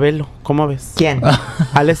reconocido de Chabelo. ¿Cómo ves? ¿Quién?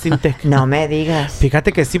 Alex Sintek. No me digas.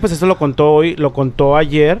 Fíjate que sí, pues eso lo contó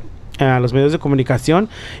ayer a los medios de comunicación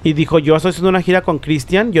y dijo: yo estoy haciendo una gira con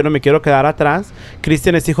Cristian, yo no me quiero quedar atrás.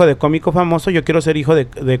 Cristian es hijo de cómico famoso, yo quiero ser hijo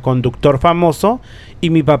de conductor famoso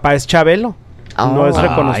y mi papá es Chabelo. No es Oh.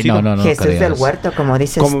 reconocido. Ay, no Jesús creas. del Huerto, como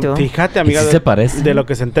dices tú. Fíjate, amiga, ¿Y si se parecen? de lo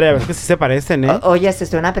que se entrega, es que sí se parecen, ¿eh? Oye,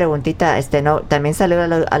 una preguntita, no, también salió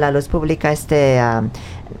a la luz pública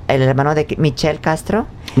el hermano de Michelle Castro.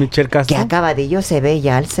 Michelle Castro. ¿Qué acabadillo se ve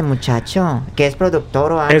ya ese muchacho? ¿Que es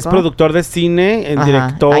productor o algo? Es productor de cine, Ajá,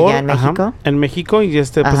 director. allá en ajá, México. en México y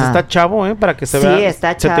pues Ajá. está chavo, para que se Sí, vea.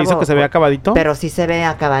 está ¿Se te hizo chavo, que se vea acabadito? Pero sí se ve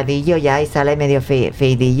acabadillo ya y sale medio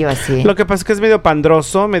feidillo así. Lo que pasa es que es medio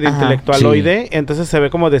pandroso, medio Ajá. intelectualoide, entonces se ve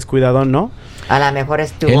como descuidado, ¿no? A lo mejor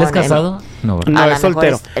estuvo ¿Él es en- casado? No, ¿verdad? No, A es lo mejor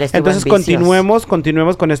soltero. él estuvo Entonces en vicios.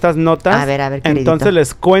 continuemos con estas notas. A ver, queridito. Entonces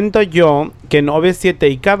les cuento yo que en OV7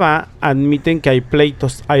 y Cabá admiten que hay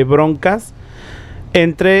pleitos, hay broncas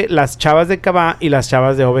entre las chavas de Cabá y las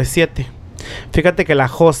chavas de OV7. Fíjate que la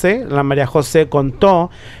María José contó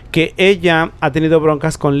que ella ha tenido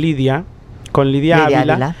broncas con Lidia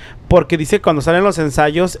Ávila, porque dice que cuando salen los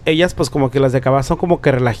ensayos, ellas pues como que las de Cabá son como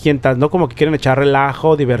que relajientas, ¿no? Como que quieren echar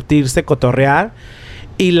relajo, divertirse, cotorrear.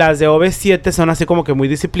 Y las de OV7 son así como que muy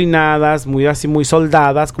disciplinadas, muy así, muy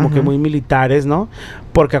soldadas, como que muy militares, ¿no?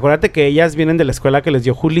 Porque acuérdate que ellas vienen de la escuela que les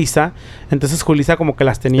dio Julisa, entonces Julisa como que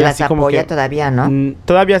las tenía las así como que... apoya todavía, ¿no?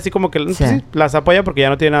 Todavía así como que Sí. pues, sí, las apoya porque ya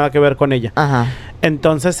no tiene nada que ver con ella. Ajá.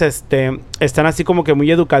 Entonces, están así como que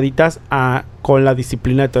muy educaditas con la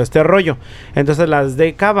disciplina de todo este rollo. Entonces, las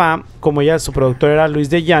de Cabá, como ella, su productor era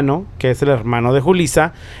Luis de Llano, que es el hermano de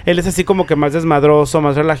Julisa, él es así como que más desmadroso,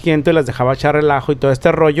 más relajiento, y las dejaba echar relajo y todo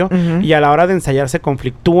este rollo. Y a la hora de ensayar se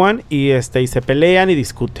conflictúan y se pelean y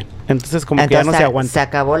discuten. Entonces, como que ya no se aguantan. ¿Se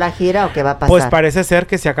acabó la gira o qué va a pasar? Pues parece ser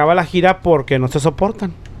que se acaba la gira porque no se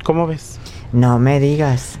soportan. ¿Cómo ves? No me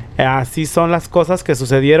digas. Así son las cosas que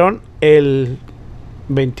sucedieron el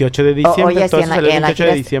 28 de diciembre. Oye, entonces si el 28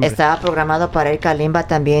 de diciembre. estaba programado para ir Kalimba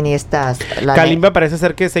también y estas... Kalimba parece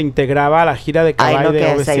ser que se integraba a la gira de Cabá Ahí lo y de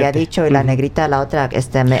que OV7. se había dicho, y la negrita, la otra,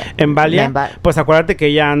 En Valia, pues acuérdate que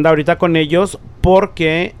ella anda ahorita con ellos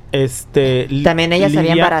porque también ella se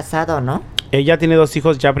había Lidia- embarazado, ¿no? Ella tiene 2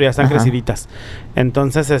 hijos ya, pero ya están Ajá. creciditas.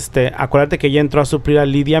 Entonces, acuérdate que ella entró a suplir a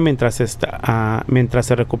Lidia mientras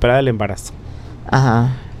se recupera del embarazo. Ajá.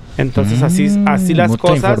 Entonces, así las mucha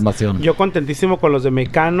cosas. información. Yo contentísimo con los de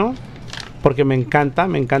Mecano, porque me encanta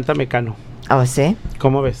Mecano. ¿Oh, sí?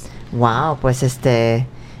 ¿Cómo ves? Wow, pues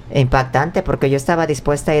impactante, porque yo estaba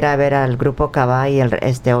dispuesta a ir a ver al grupo Cabá y el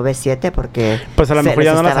OV7 porque Pues a lo mejor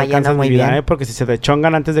ya no las estaba yendo alcanzas, muy mi vida, bien. porque si se te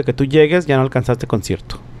chongan antes de que tú llegues, ya no alcanzaste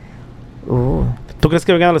concierto. ¿Tú crees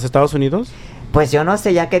que vengan a los Estados Unidos? Pues yo no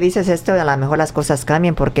sé, ya que dices esto, a lo mejor las cosas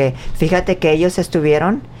cambian, porque fíjate que ellos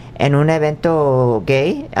estuvieron en un evento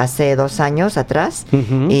gay hace 2 años atrás.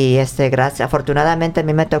 Y gracias, afortunadamente a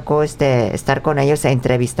mí me tocó estar con ellos e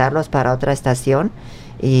entrevistarlos para otra estación.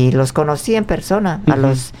 Y los conocí en persona,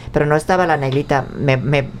 pero no estaba la negrita,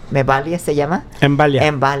 Mevalia se llama. Emvalia.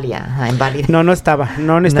 Emvalia, Emvalia. No estaba.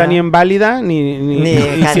 No está ni inválida, ni si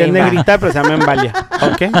es Kalimba. negrita, pero se llama Emvalia.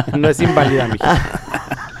 ¿Ok? No es inválida, mija.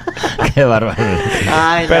 Qué bárbaro.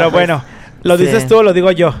 Ay, no, Pero pues, bueno, ¿lo sí. dices tú o lo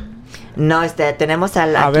digo yo? No, tenemos aquí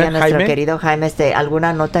ver, a nuestro Jaime. querido Jaime.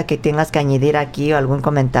 ¿Alguna nota que tengas que añadir aquí o algún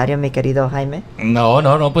comentario, mi querido Jaime? No,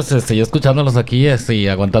 pues yo escuchándolos aquí y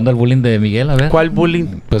aguantando el bullying de Miguel, a ver. ¿Cuál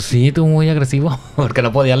bullying? Pues sí, tú muy agresivo, porque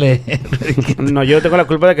no podía leer. No, yo tengo la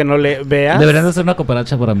culpa de que no le veas. Deberían de hacer una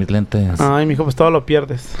cooperacha para mis lentes. Ay, mijo, pues todo lo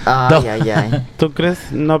pierdes. Ay, No. ay. ¿Tú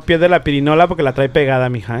crees? No pierde la pirinola porque la trae pegada,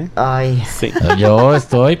 mija, ¿eh? Ay. Sí. Yo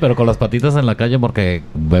estoy, pero con las patitas en la calle porque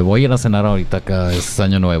me voy a ir a cenar ahorita, acá es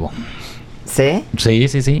año nuevo. ¿Sí?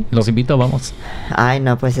 Sí, los invito, vamos. Ay,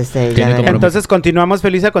 no, pues ya Tiene veremos. compromiso. Entonces continuamos,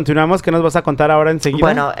 Felisa, continuamos. ¿Qué nos vas a contar ahora enseguida?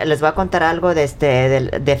 Bueno, les voy a contar algo de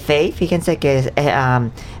Faye. Fíjense que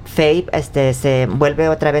Faye se vuelve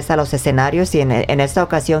otra vez a los escenarios y en esta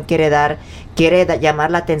ocasión quiere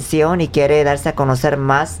llamar la atención y quiere darse a conocer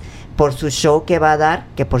más por su show que va a dar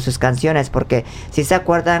que por sus canciones, porque si se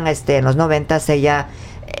acuerdan, en los 90s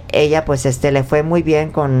ella pues le fue muy bien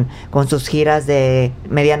con sus giras de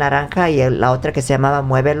Media Naranja y la otra que se llamaba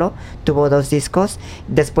Muévelo, tuvo 2 discos.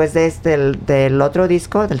 Después de del otro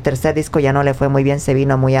disco, del tercer disco, ya no le fue muy bien, se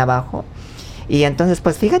vino muy abajo. Y entonces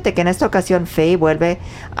pues fíjate que en esta ocasión Faye vuelve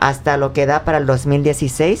hasta lo que da para el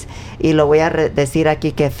 2016, y lo voy a decir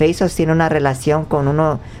aquí que Faye sostiene una relación con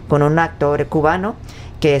un actor cubano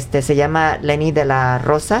que se llama Lenny de la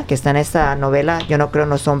Rosa, que está en esta novela Yo no creo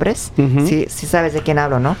en los hombres. Sí sabes de quién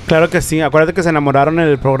hablo, ¿no? Claro que sí. Acuérdate que se enamoraron en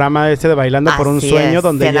el programa de Bailando por un Así Sueño, es,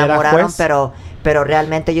 donde se ella era enamoraron, juez. pero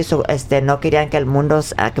realmente ellos no querían que el mundo,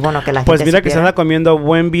 que la gente Pues mira que se supiera. anda comiendo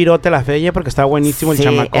buen virote la Feye porque está buenísimo Sí, el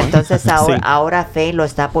chamaco. entonces ahora, Sí. ahora Faye lo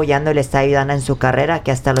está apoyando y le está ayudando en su carrera,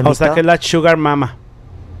 que hasta lo O invitó. sea que es la Sugar Mama.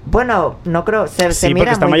 Bueno, no creo, se Sí, porque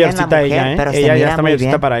mira está muy bien la mayorcita mujer, ella, ¿eh? pero se Ella ya mira está muy mayorcita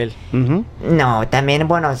bien. para él. Ujú. No, también,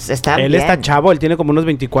 bueno, está Él bien. está chavo, él tiene como unos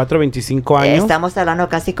 24, 25 años. Estamos hablando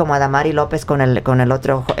casi como Adamari López con el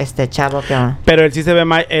otro chavo que... Pero él sí se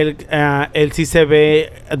ve él sí se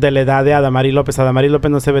ve de la edad de Adamari López. Adamari López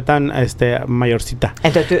no se ve tan mayorcita.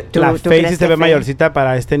 Entonces, ¿tú La crees Faye sí que se ve Faye mayorcita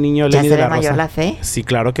para este niño ya Lenny se de ve la mayor Rosa. la Faye? Sí,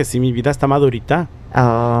 claro que sí, mi vida está madurita.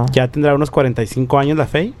 Oh. Ya tendrá unos 45 años la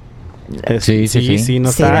Faye. Sí,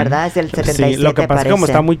 no Sí, está. ¿verdad? Es del 77, Sí, lo que pasa es que como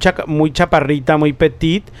parece. está muy chaparrita, muy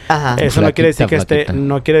petit, Ajá. eso no quiere decir Flaquita.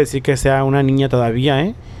 no quiere decir que sea una niña todavía,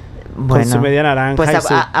 ¿eh? Bueno, Con su media naranja pues y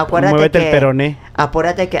su acuérdate muévete que, el peroné.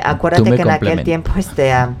 Acuérdate Tú que me en aquel complementas. tiempo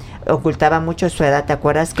ocultaba mucho su edad. ¿Te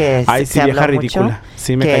acuerdas que Ay, se sí, habló vieja mucho? ridícula.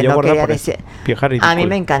 Sí, me que cayó no gorda quería por eso. decir- Vieja ridícula. A mí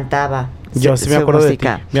me encantaba. Yo sí me acuerdo de ti.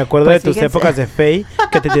 Me acuerdo Pues de tus fíjense. épocas de Fey,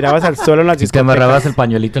 que te tirabas al suelo en las Y te discotecas. amarrabas el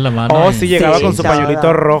pañuelito en la mano. Oh, y- sí, llegaba Sí, con su todo.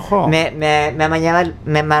 pañuelito rojo. Me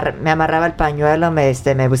amarraba el pañuelo,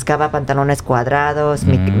 me buscaba pantalones cuadrados,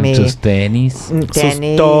 sus tenis.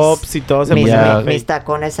 Sus tops y todo se mis, ponía ya- Fey. mis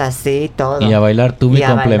tacones así, todo. Y a bailar tú mi Y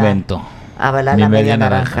a bailar. complemento. A bailar Mi la media media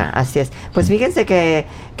naranja. naranja. Así es. Pues fíjense que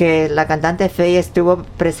la cantante Faye estuvo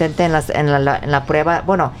presente en la prueba.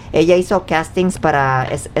 Bueno, ella hizo castings para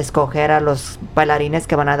escoger a los bailarines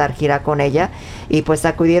que van a dar gira con ella. Y pues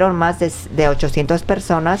acudieron más de 800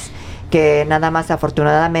 personas que nada más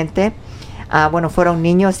afortunadamente, bueno, fueron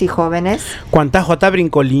niños y jóvenes. ¿Cuánta J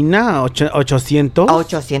brincolina? ¿800?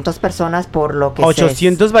 800 personas por lo que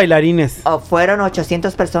 800 bailarines. fueron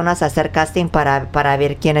 800 personas a hacer casting para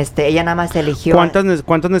ver quién ella nada más eligió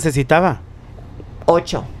 ¿Cuántos necesitaba?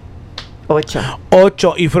 8.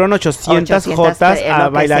 8. Y fueron 800 Jotas es a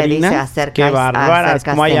lo que se bailarinas. dice, hacer Qué hacer bárbaras.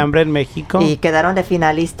 ¿Cómo hay casting. hambre en México? Y quedaron de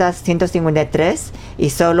finalistas 153 y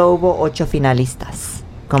solo hubo 8 finalistas.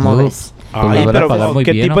 ¿Cómo ves? Pues Ay, les van a pero pagar muy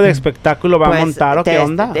 ¿qué bien, tipo ¿o de qué? espectáculo va a Pues, montar o qué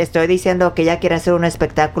onda? Te estoy diciendo que ella quiere hacer un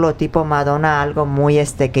espectáculo tipo Madonna, algo muy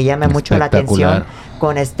que llame mucho la atención Espectacular.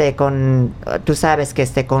 con tú sabes que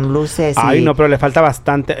con luces Ay, y no, pero le falta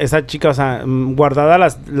bastante. Esa chica, o sea,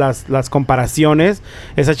 guardadas las comparaciones,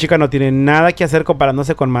 esa chica no tiene nada que hacer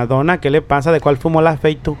comparándose con Madonna. ¿Qué le pasa? ¿De cuál fumó la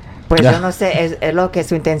Fey tú? pues Ya. yo no sé, es lo que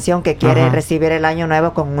su intención que quiere Ajá. recibir el año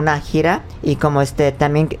nuevo con una gira y como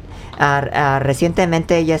también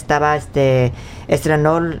recientemente ella estaba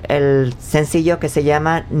estrenó el sencillo que se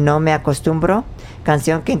llama No me acostumbro,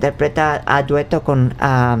 canción que interpreta a dueto con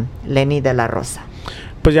Lenny de la Rosa.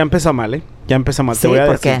 Pues ya empezó mal, ¿eh? Ya empezó mal, Sí, te voy a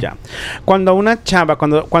 ¿por decir qué? ya. Cuando una chava,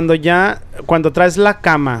 cuando traes la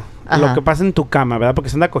cama, Ajá. lo que pasa en tu cama, ¿verdad? Porque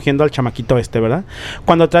se anda cogiendo al chamaquito ¿verdad?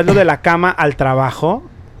 Cuando traes lo de la cama al trabajo,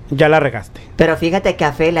 ya la regaste. Pero fíjate que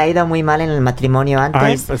a Fe le ha ido muy mal en el matrimonio antes.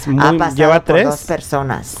 Ay, pues ha pasado lleva por 3. 2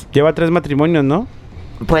 personas. Lleva 3 matrimonios, ¿no?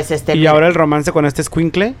 Pues Y mira, ahora el romance con este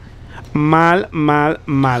escuincle. Mal.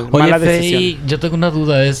 Oye, Mala decisión. Fey, yo tengo una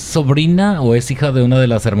duda. ¿Es sobrina o es hija de una de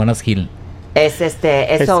las hermanas Gil? es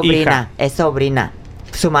Es sobrina, hija. es sobrina.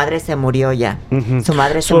 Su madre se murió ya. Ujú. Su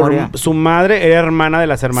madre se murió. Su madre era hermana de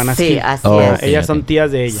las hermanas Sí, Gil. así Oh, es. Ellas ok. son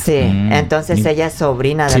tías de ella. Sí, entonces Mm. ella es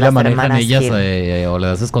sobrina de ¿Sí la las manejan hermanas ellas Gil. o le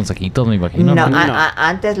das consejitos, me imagino? No, no.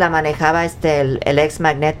 antes la manejaba el ex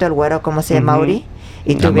Magneto, el güero, ¿cómo se llama? Ujú. Mauri.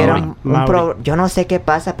 Y Ah, tuvieron Mauri. yo no sé qué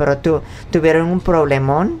pasa, pero tuvieron un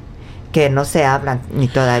problemón que no se hablan ni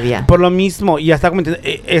todavía. Por lo mismo, y hasta como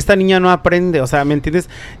esta niña no aprende, o sea, ¿me entiendes?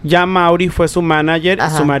 Ya Mauri fue su manager,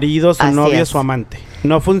 Ajá. su marido, su Así novio, es. su amante.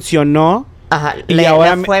 No funcionó. Ajá, Y le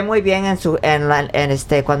ahora fue muy bien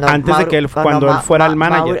cuando Antes de que cuando él fuera el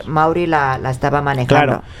manager. Mauri la estaba manejando.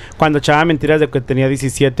 Claro, cuando echaba mentiras de que tenía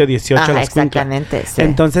 17 o 18 Ajá, las cunclas. exactamente, sí.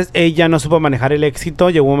 Entonces ella no supo manejar el éxito,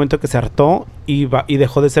 llegó un momento que se hartó y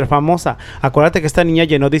dejó de ser famosa. Acuérdate que esta niña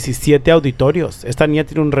llenó 17 auditorios. Esta niña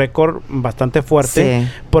tiene un récord bastante fuerte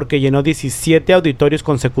Sí. porque llenó 17 auditorios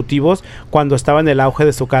consecutivos cuando estaba en el auge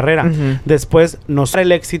de su carrera. Ujú. Después no sale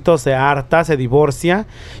el éxito, se harta, se divorcia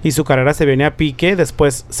y su carrera se viene a pique.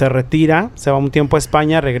 Después se retira, se va un tiempo a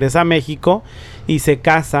España, regresa a México y se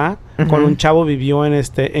casa con Ujú. un chavo. Vivió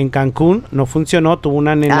en Cancún, no funcionó, tuvo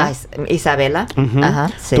una nena. Isabela. Ujú. Ajá,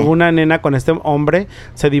 sí. Tuvo una nena con este hombre,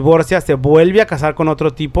 se divorcia, se vuelve a casar con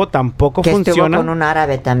otro tipo, tampoco que funciona. estuvo con un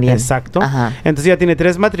árabe también. Exacto. Ajá. Entonces ya tiene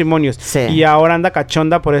 3 matrimonios. Sí. Y ahora anda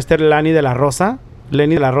cachonda por Lenny de la Rosa.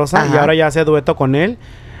 Y Ajá. ahora ya hace dueto con él.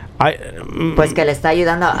 Ay, Pues que le está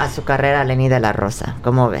ayudando a su carrera a Lenny de la Rosa.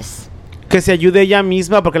 ¿Cómo ves? que se ayude ella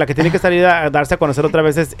misma, porque la que tiene que salir a darse a conocer otra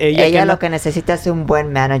vez es ella. Ella no- lo que necesita es un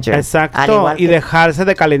buen manager. Al Exacto, igual y que- dejarse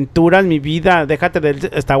de calenturas, mi vida. Déjate de él.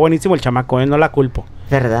 Está buenísimo el chamaco, no la culpo.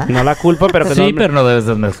 ¿Verdad? No la culpo, pero que Sí, no. pero no debes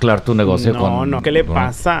de mezclar tu negocio con... No, ¿qué le con-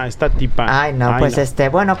 pasa a esta tipa? Ay, no, pues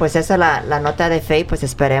bueno, pues eso la nota de Faye, pues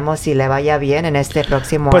esperemos si le vaya bien en este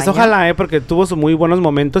próximo Pues año. ojalá, porque tuvo sus muy buenos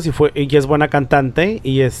momentos y es buena cantante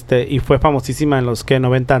y fue famosísima en los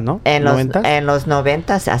 90, ¿no? En los 90s. en los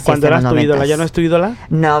 90s, así Cuando es, en eras los tu ídola, 90s. ¿ya no es tu ídola?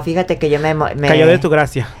 No, fíjate que yo me Cayó de tu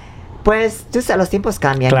gracia. Pues los tiempos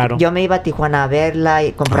cambian. Claro. Yo me iba a Tijuana a verla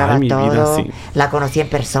y compraba Ay, mi todo. vida, sí. La conocí en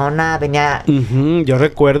persona, venía. Ujú, yo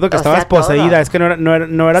recuerdo que O estabas sea, todo. poseída. Es que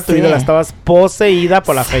no era tu Sí. ídola, estabas poseída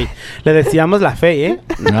por la Fey. Le decíamos la Fey, ¿eh?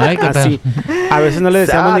 Ay, ¿qué tal? Así. A veces no le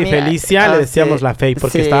decíamos ni mira, Felicia, le decíamos sí, la Fey,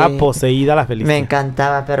 porque sí. estaba poseída la Felicia. Me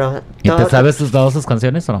encantaba, pero ¿Y te sabes todas sus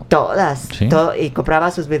canciones o no? Todas, Sí. y compraba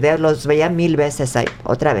sus videos, los veía 1000 veces ahí,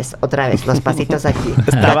 otra vez, los pasitos aquí.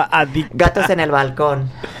 Estaba adicta. Gatos en el balcón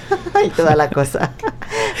y toda la cosa.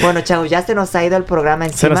 Bueno, chavos, ya se nos ha ido el programa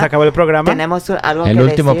encima. Se nos acabó el programa. Tenemos algo El que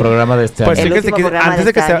último decir. programa de este año. Pues El fíjate último que programa antes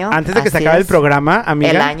de de que este se, año, antes de que se así acabe el es. programa,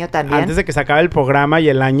 amiga. El año también. Antes de que se acabe el programa y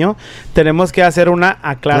el año, tenemos que hacer una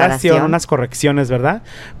aclaración, unas correcciones, ¿verdad?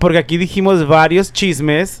 Porque aquí dijimos varios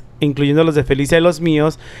chismes, incluyendo los de Felicia y los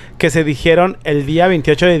míos, que se dijeron el día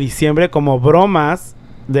 28 de diciembre como bromas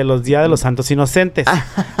de los días de los santos inocentes.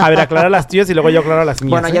 A ver, aclara las tuyas y luego yo aclaro las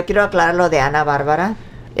mías. Bueno, yo quiero aclarar lo de Ana Bárbara.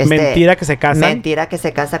 Mentira que se casan. Mentira que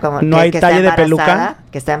se casa como No hay talle de peluca.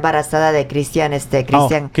 Que está embarazada de Cristian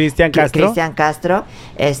Cristian Castro.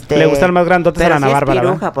 Le gustan más grandotes a la Ana Bárbara, es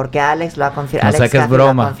 ¿verdad? piruja porque Alex lo ha confirmado. O sea que es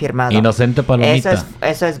broma. Confirmado. Inocente palomita.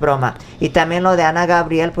 Eso es broma. Y también lo de Ana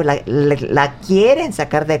Gabriel, pues la quieren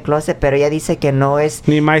sacar de closet, pero ella dice que no es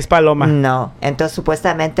Ni más paloma. No. Entonces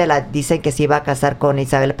supuestamente dicen que se iba a casar con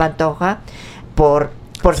Isabel Pantoja por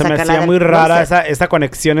se me hacía muy rara esa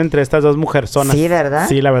conexión entre estas dos mujerzonas. Sí, ¿verdad?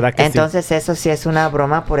 Sí, la verdad que Entonces eso sí es una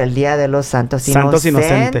broma por el Día de los Santos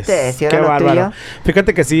Inocentes. ¿Sí Qué era lo bárbaro. tuyo?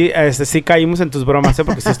 Fíjate que sí, sí caímos en tus bromas,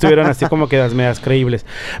 porque sí estuvieron así como que las medias creíbles.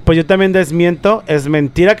 Pues yo también desmiento, es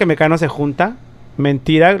mentira que Mecano se junta.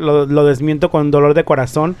 Mentira, lo desmiento con dolor de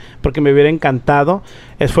corazón porque me hubiera encantado.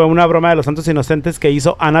 Fue una broma de los Santos Inocentes que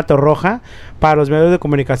hizo Ana Torroja para los medios de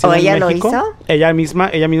comunicación ¿O en ella México. lo hizo? Ella misma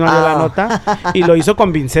dio la nota y lo hizo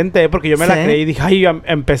convincente, porque yo me la creí y dije, ay,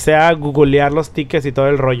 empecé a googlear los tickets y todo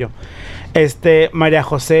el rollo. María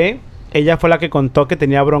José, ella fue la que contó que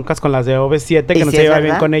tenía broncas con las de OV7, que no se llevaba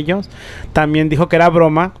bien con ellos. También dijo que era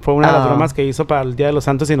broma, fue una de las bromas que hizo para el Día de los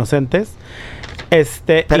Santos Inocentes.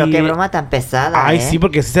 Pero qué broma tan pesada. Ay, sí,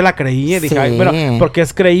 porque sí se la creí. Dije, ay, pero porque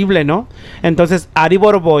es creíble, ¿no? Entonces, Ari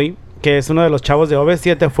Borboy, que es uno de los chavos de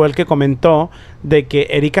OV7, fue el que comentó de que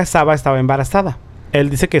Erika Saba estaba embarazada. Él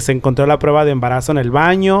dice que se encontró la prueba de embarazo en el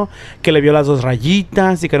baño, que le vio las 2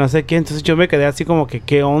 rayitas y que no sé qué. Entonces yo me quedé así como que,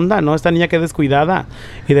 ¿qué onda? ¿No? Esta niña qué descuidada.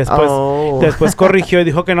 Y después corrigió y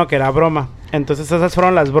dijo que no, que era broma. Entonces esas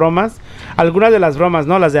fueron las bromas. Algunas de las bromas,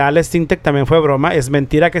 ¿no? Las de Alex Sintek también fue broma. Es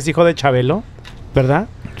mentira que es hijo de Chabelo, ¿verdad?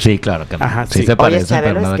 Sí, claro que no. Ajá, sí sí. se parece, Oye,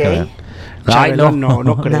 ¿Chabelo pero nada es que gay? ver. Ay, Chabelo,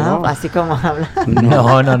 no creo. No, así como habla.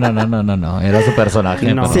 No. Era su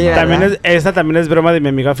personaje. No, Sí, esa también es broma de mi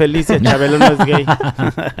amiga Felicia. Chabelo no es gay.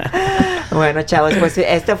 Bueno, chavos, pues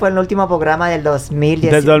este fue el último programa del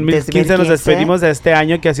 2010. Desde 2015 nos despedimos de este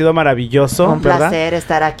año que ha sido maravilloso. Un placer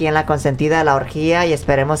estar aquí en La Consentida de la Orgía y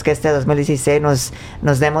esperemos que este 2016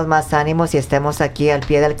 nos demos más ánimos y estemos aquí al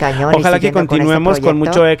pie del cañón. Ojalá que continuemos con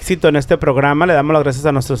mucho éxito en este programa. Le damos las gracias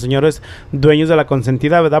a nuestros señores dueños de La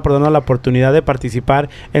Consentida, ¿verdad? Por darnos la oportunidad de participar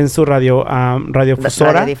en su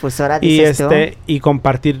radiodifusora y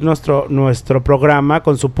compartir nuestro programa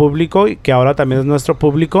con su público, y que ahora también es nuestro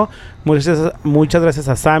público. Muchas gracias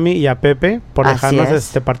a Sammy y a Pepe por dejarnos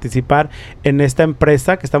participar en esta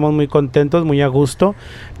empresa, que estamos muy contentos, muy a gusto.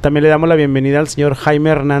 También le damos la bienvenida al señor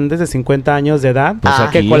Jaime Hernández, de 50 años de edad,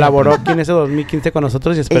 que colaboró aquí en ese 2015 con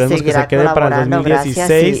nosotros, y esperemos que se quede para el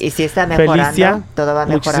 2016. Y si está mejorando, Felicia, todo va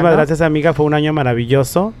mejorando. Muchísimas gracias, amiga, fue un año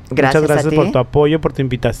maravilloso. Muchas gracias por tu apoyo, por tu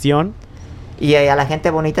invitación. Y a la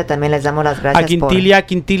gente bonita también les damos las gracias. A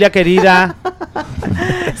Quintilia querida.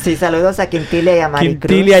 Sí, saludos a Quintilia y a Maricruz.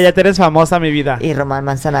 Quintilia, ya te eres famosa, mi vida. Y Román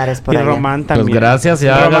Manzanares por y allá. Román también. Pues gracias,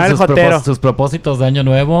 ya hagan sus propósitos de año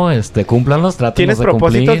nuevo, cúmplanlos, trátenlos de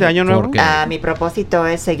cumplir. ¿Tienes propósitos de año nuevo? Mi propósito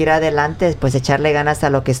es seguir adelante, pues echarle ganas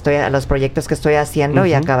a los proyectos que estoy haciendo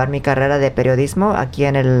y acabar mi carrera de periodismo aquí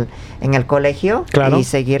en el colegio. Claro. Y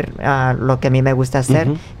seguir lo que a mí me gusta hacer,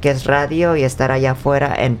 que es radio y estar allá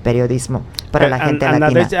afuera en periodismo para la gente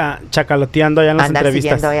latina. Chacaloteando allá en las entrevistas.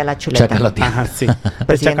 Siguiendo allá la chuleta. Chacaloteando. Ajá, sí.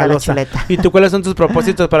 La chuleta. ¿Y tú cuáles son tus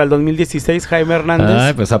propósitos para el 2016, Jaime Hernández?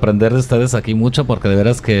 Ay, pues aprender de ustedes aquí mucho, porque de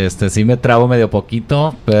veras que sí me trabo medio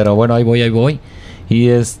poquito, pero bueno, ahí voy. Y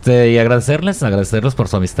y agradecerles por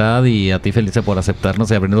su amistad, y a ti, Felicia, por aceptarnos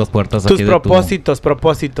y abrirnos las puertas aquí. Tus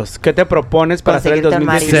propósitos. ¿Qué te propones para hacer el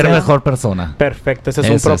 2016? Ser mejor persona. Perfecto, ese es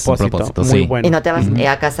un propósito muy bueno. ¿Y no te vas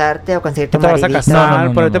a casarte o conseguirte un maridito? ¿No te vas a casar,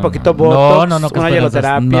 no, ponerte poquito botox, una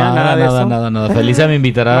hieloterapia, nada de eso? Nada. Felicia me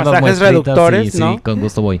invitará a las masajes reductores, ¿no? Sí, con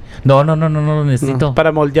gusto voy. No lo necesito.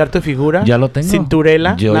 ¿Para moldear tu figura? Ya lo tengo.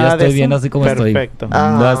 ¿Cinturela? Yo ya estoy bien así como estoy. Perfecto.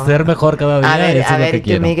 Va a ser mejor cada día, eso es lo que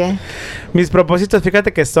quiero. Miguel? Mis propósitos,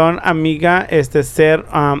 fíjate que son, amiga, ser...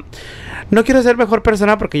 no quiero ser mejor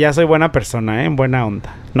persona porque ya soy buena persona, en buena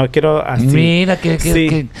onda. No quiero así. Mira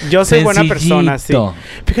que yo soy buena persona, sí.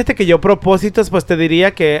 Fíjate que yo propósitos, pues te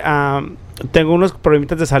diría que tengo unos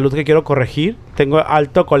problemitas de salud que quiero corregir. Tengo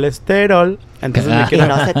alto colesterol. Entonces me Y quiero...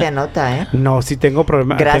 no se te nota, ¿eh? No, sí tengo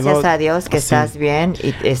problemas. Gracias a Dios que estás bien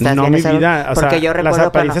y estás no, bien. mi vida, o porque sea, yo recuerdo las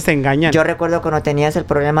apariencias se engañan. Yo recuerdo cuando tenías el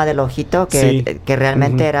problema del ojito que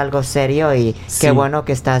realmente era algo serio y qué bueno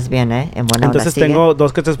que estás bien, ¿eh? En buena Entonces onda, tengo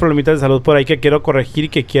 2 que 3 problemitas de salud por ahí que quiero corregir y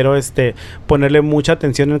que quiero ponerle mucha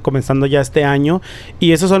atención comenzando ya este año.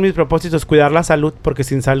 Y esos son mis propósitos, cuidar la salud, porque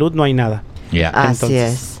sin salud no hay nada. Ya. Así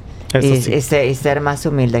es. Y ser más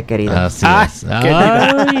humilde, querido. Así es.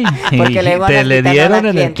 Ay, porque luego te le dieron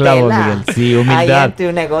en el clavo, Miguel. Sí, humildad. Ahí en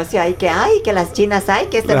tu negocio, que las chinas,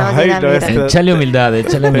 que no Échale humildad,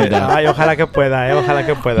 Ay, ojalá que pueda, ojalá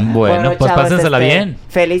que pueda. Bueno, pues chavos, pásensela bien.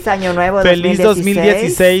 Feliz año nuevo, Feliz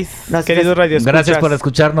 2016, queridos radioescuchas. Gracias por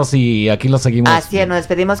escucharnos y aquí lo seguimos. Así es, nos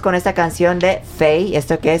despedimos con esta canción de Faye,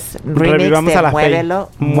 esto que es remix Revivamos de a la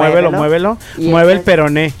Muévelo. Mueve el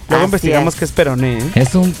peroné. Luego investigamos qué es peroné.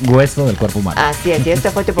 Es un hueso del cuerpo humano. Así es, y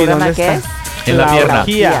este fue tu programa que es En la pierna.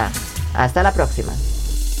 Orgia. Hasta la próxima.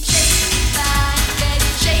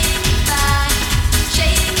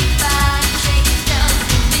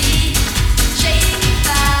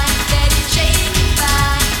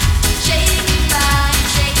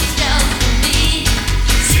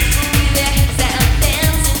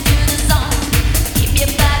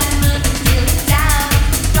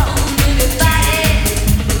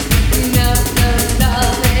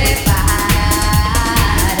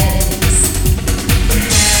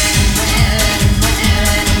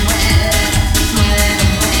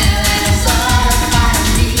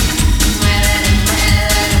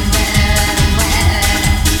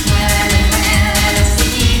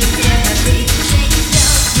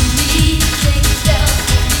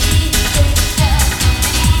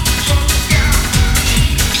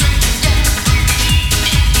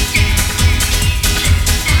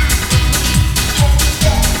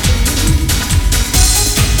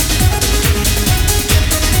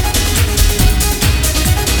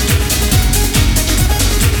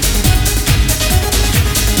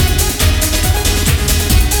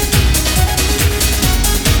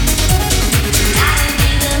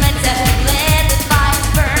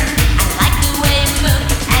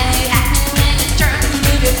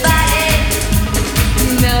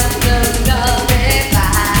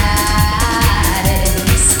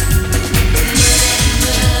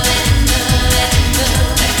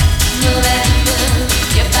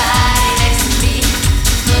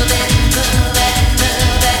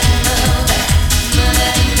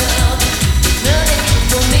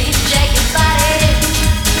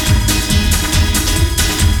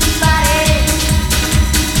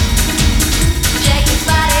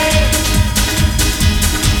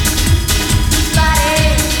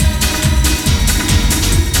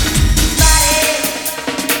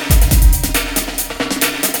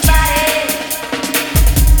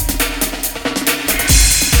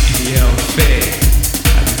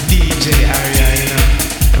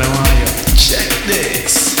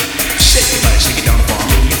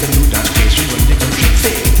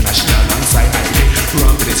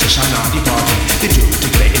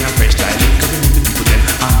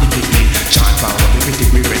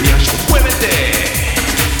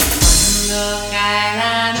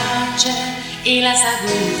 Y las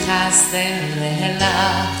agujas del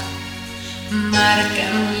reloj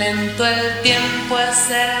marcan lento el tiempo, es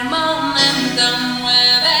el momento,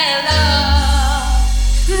 muévelo.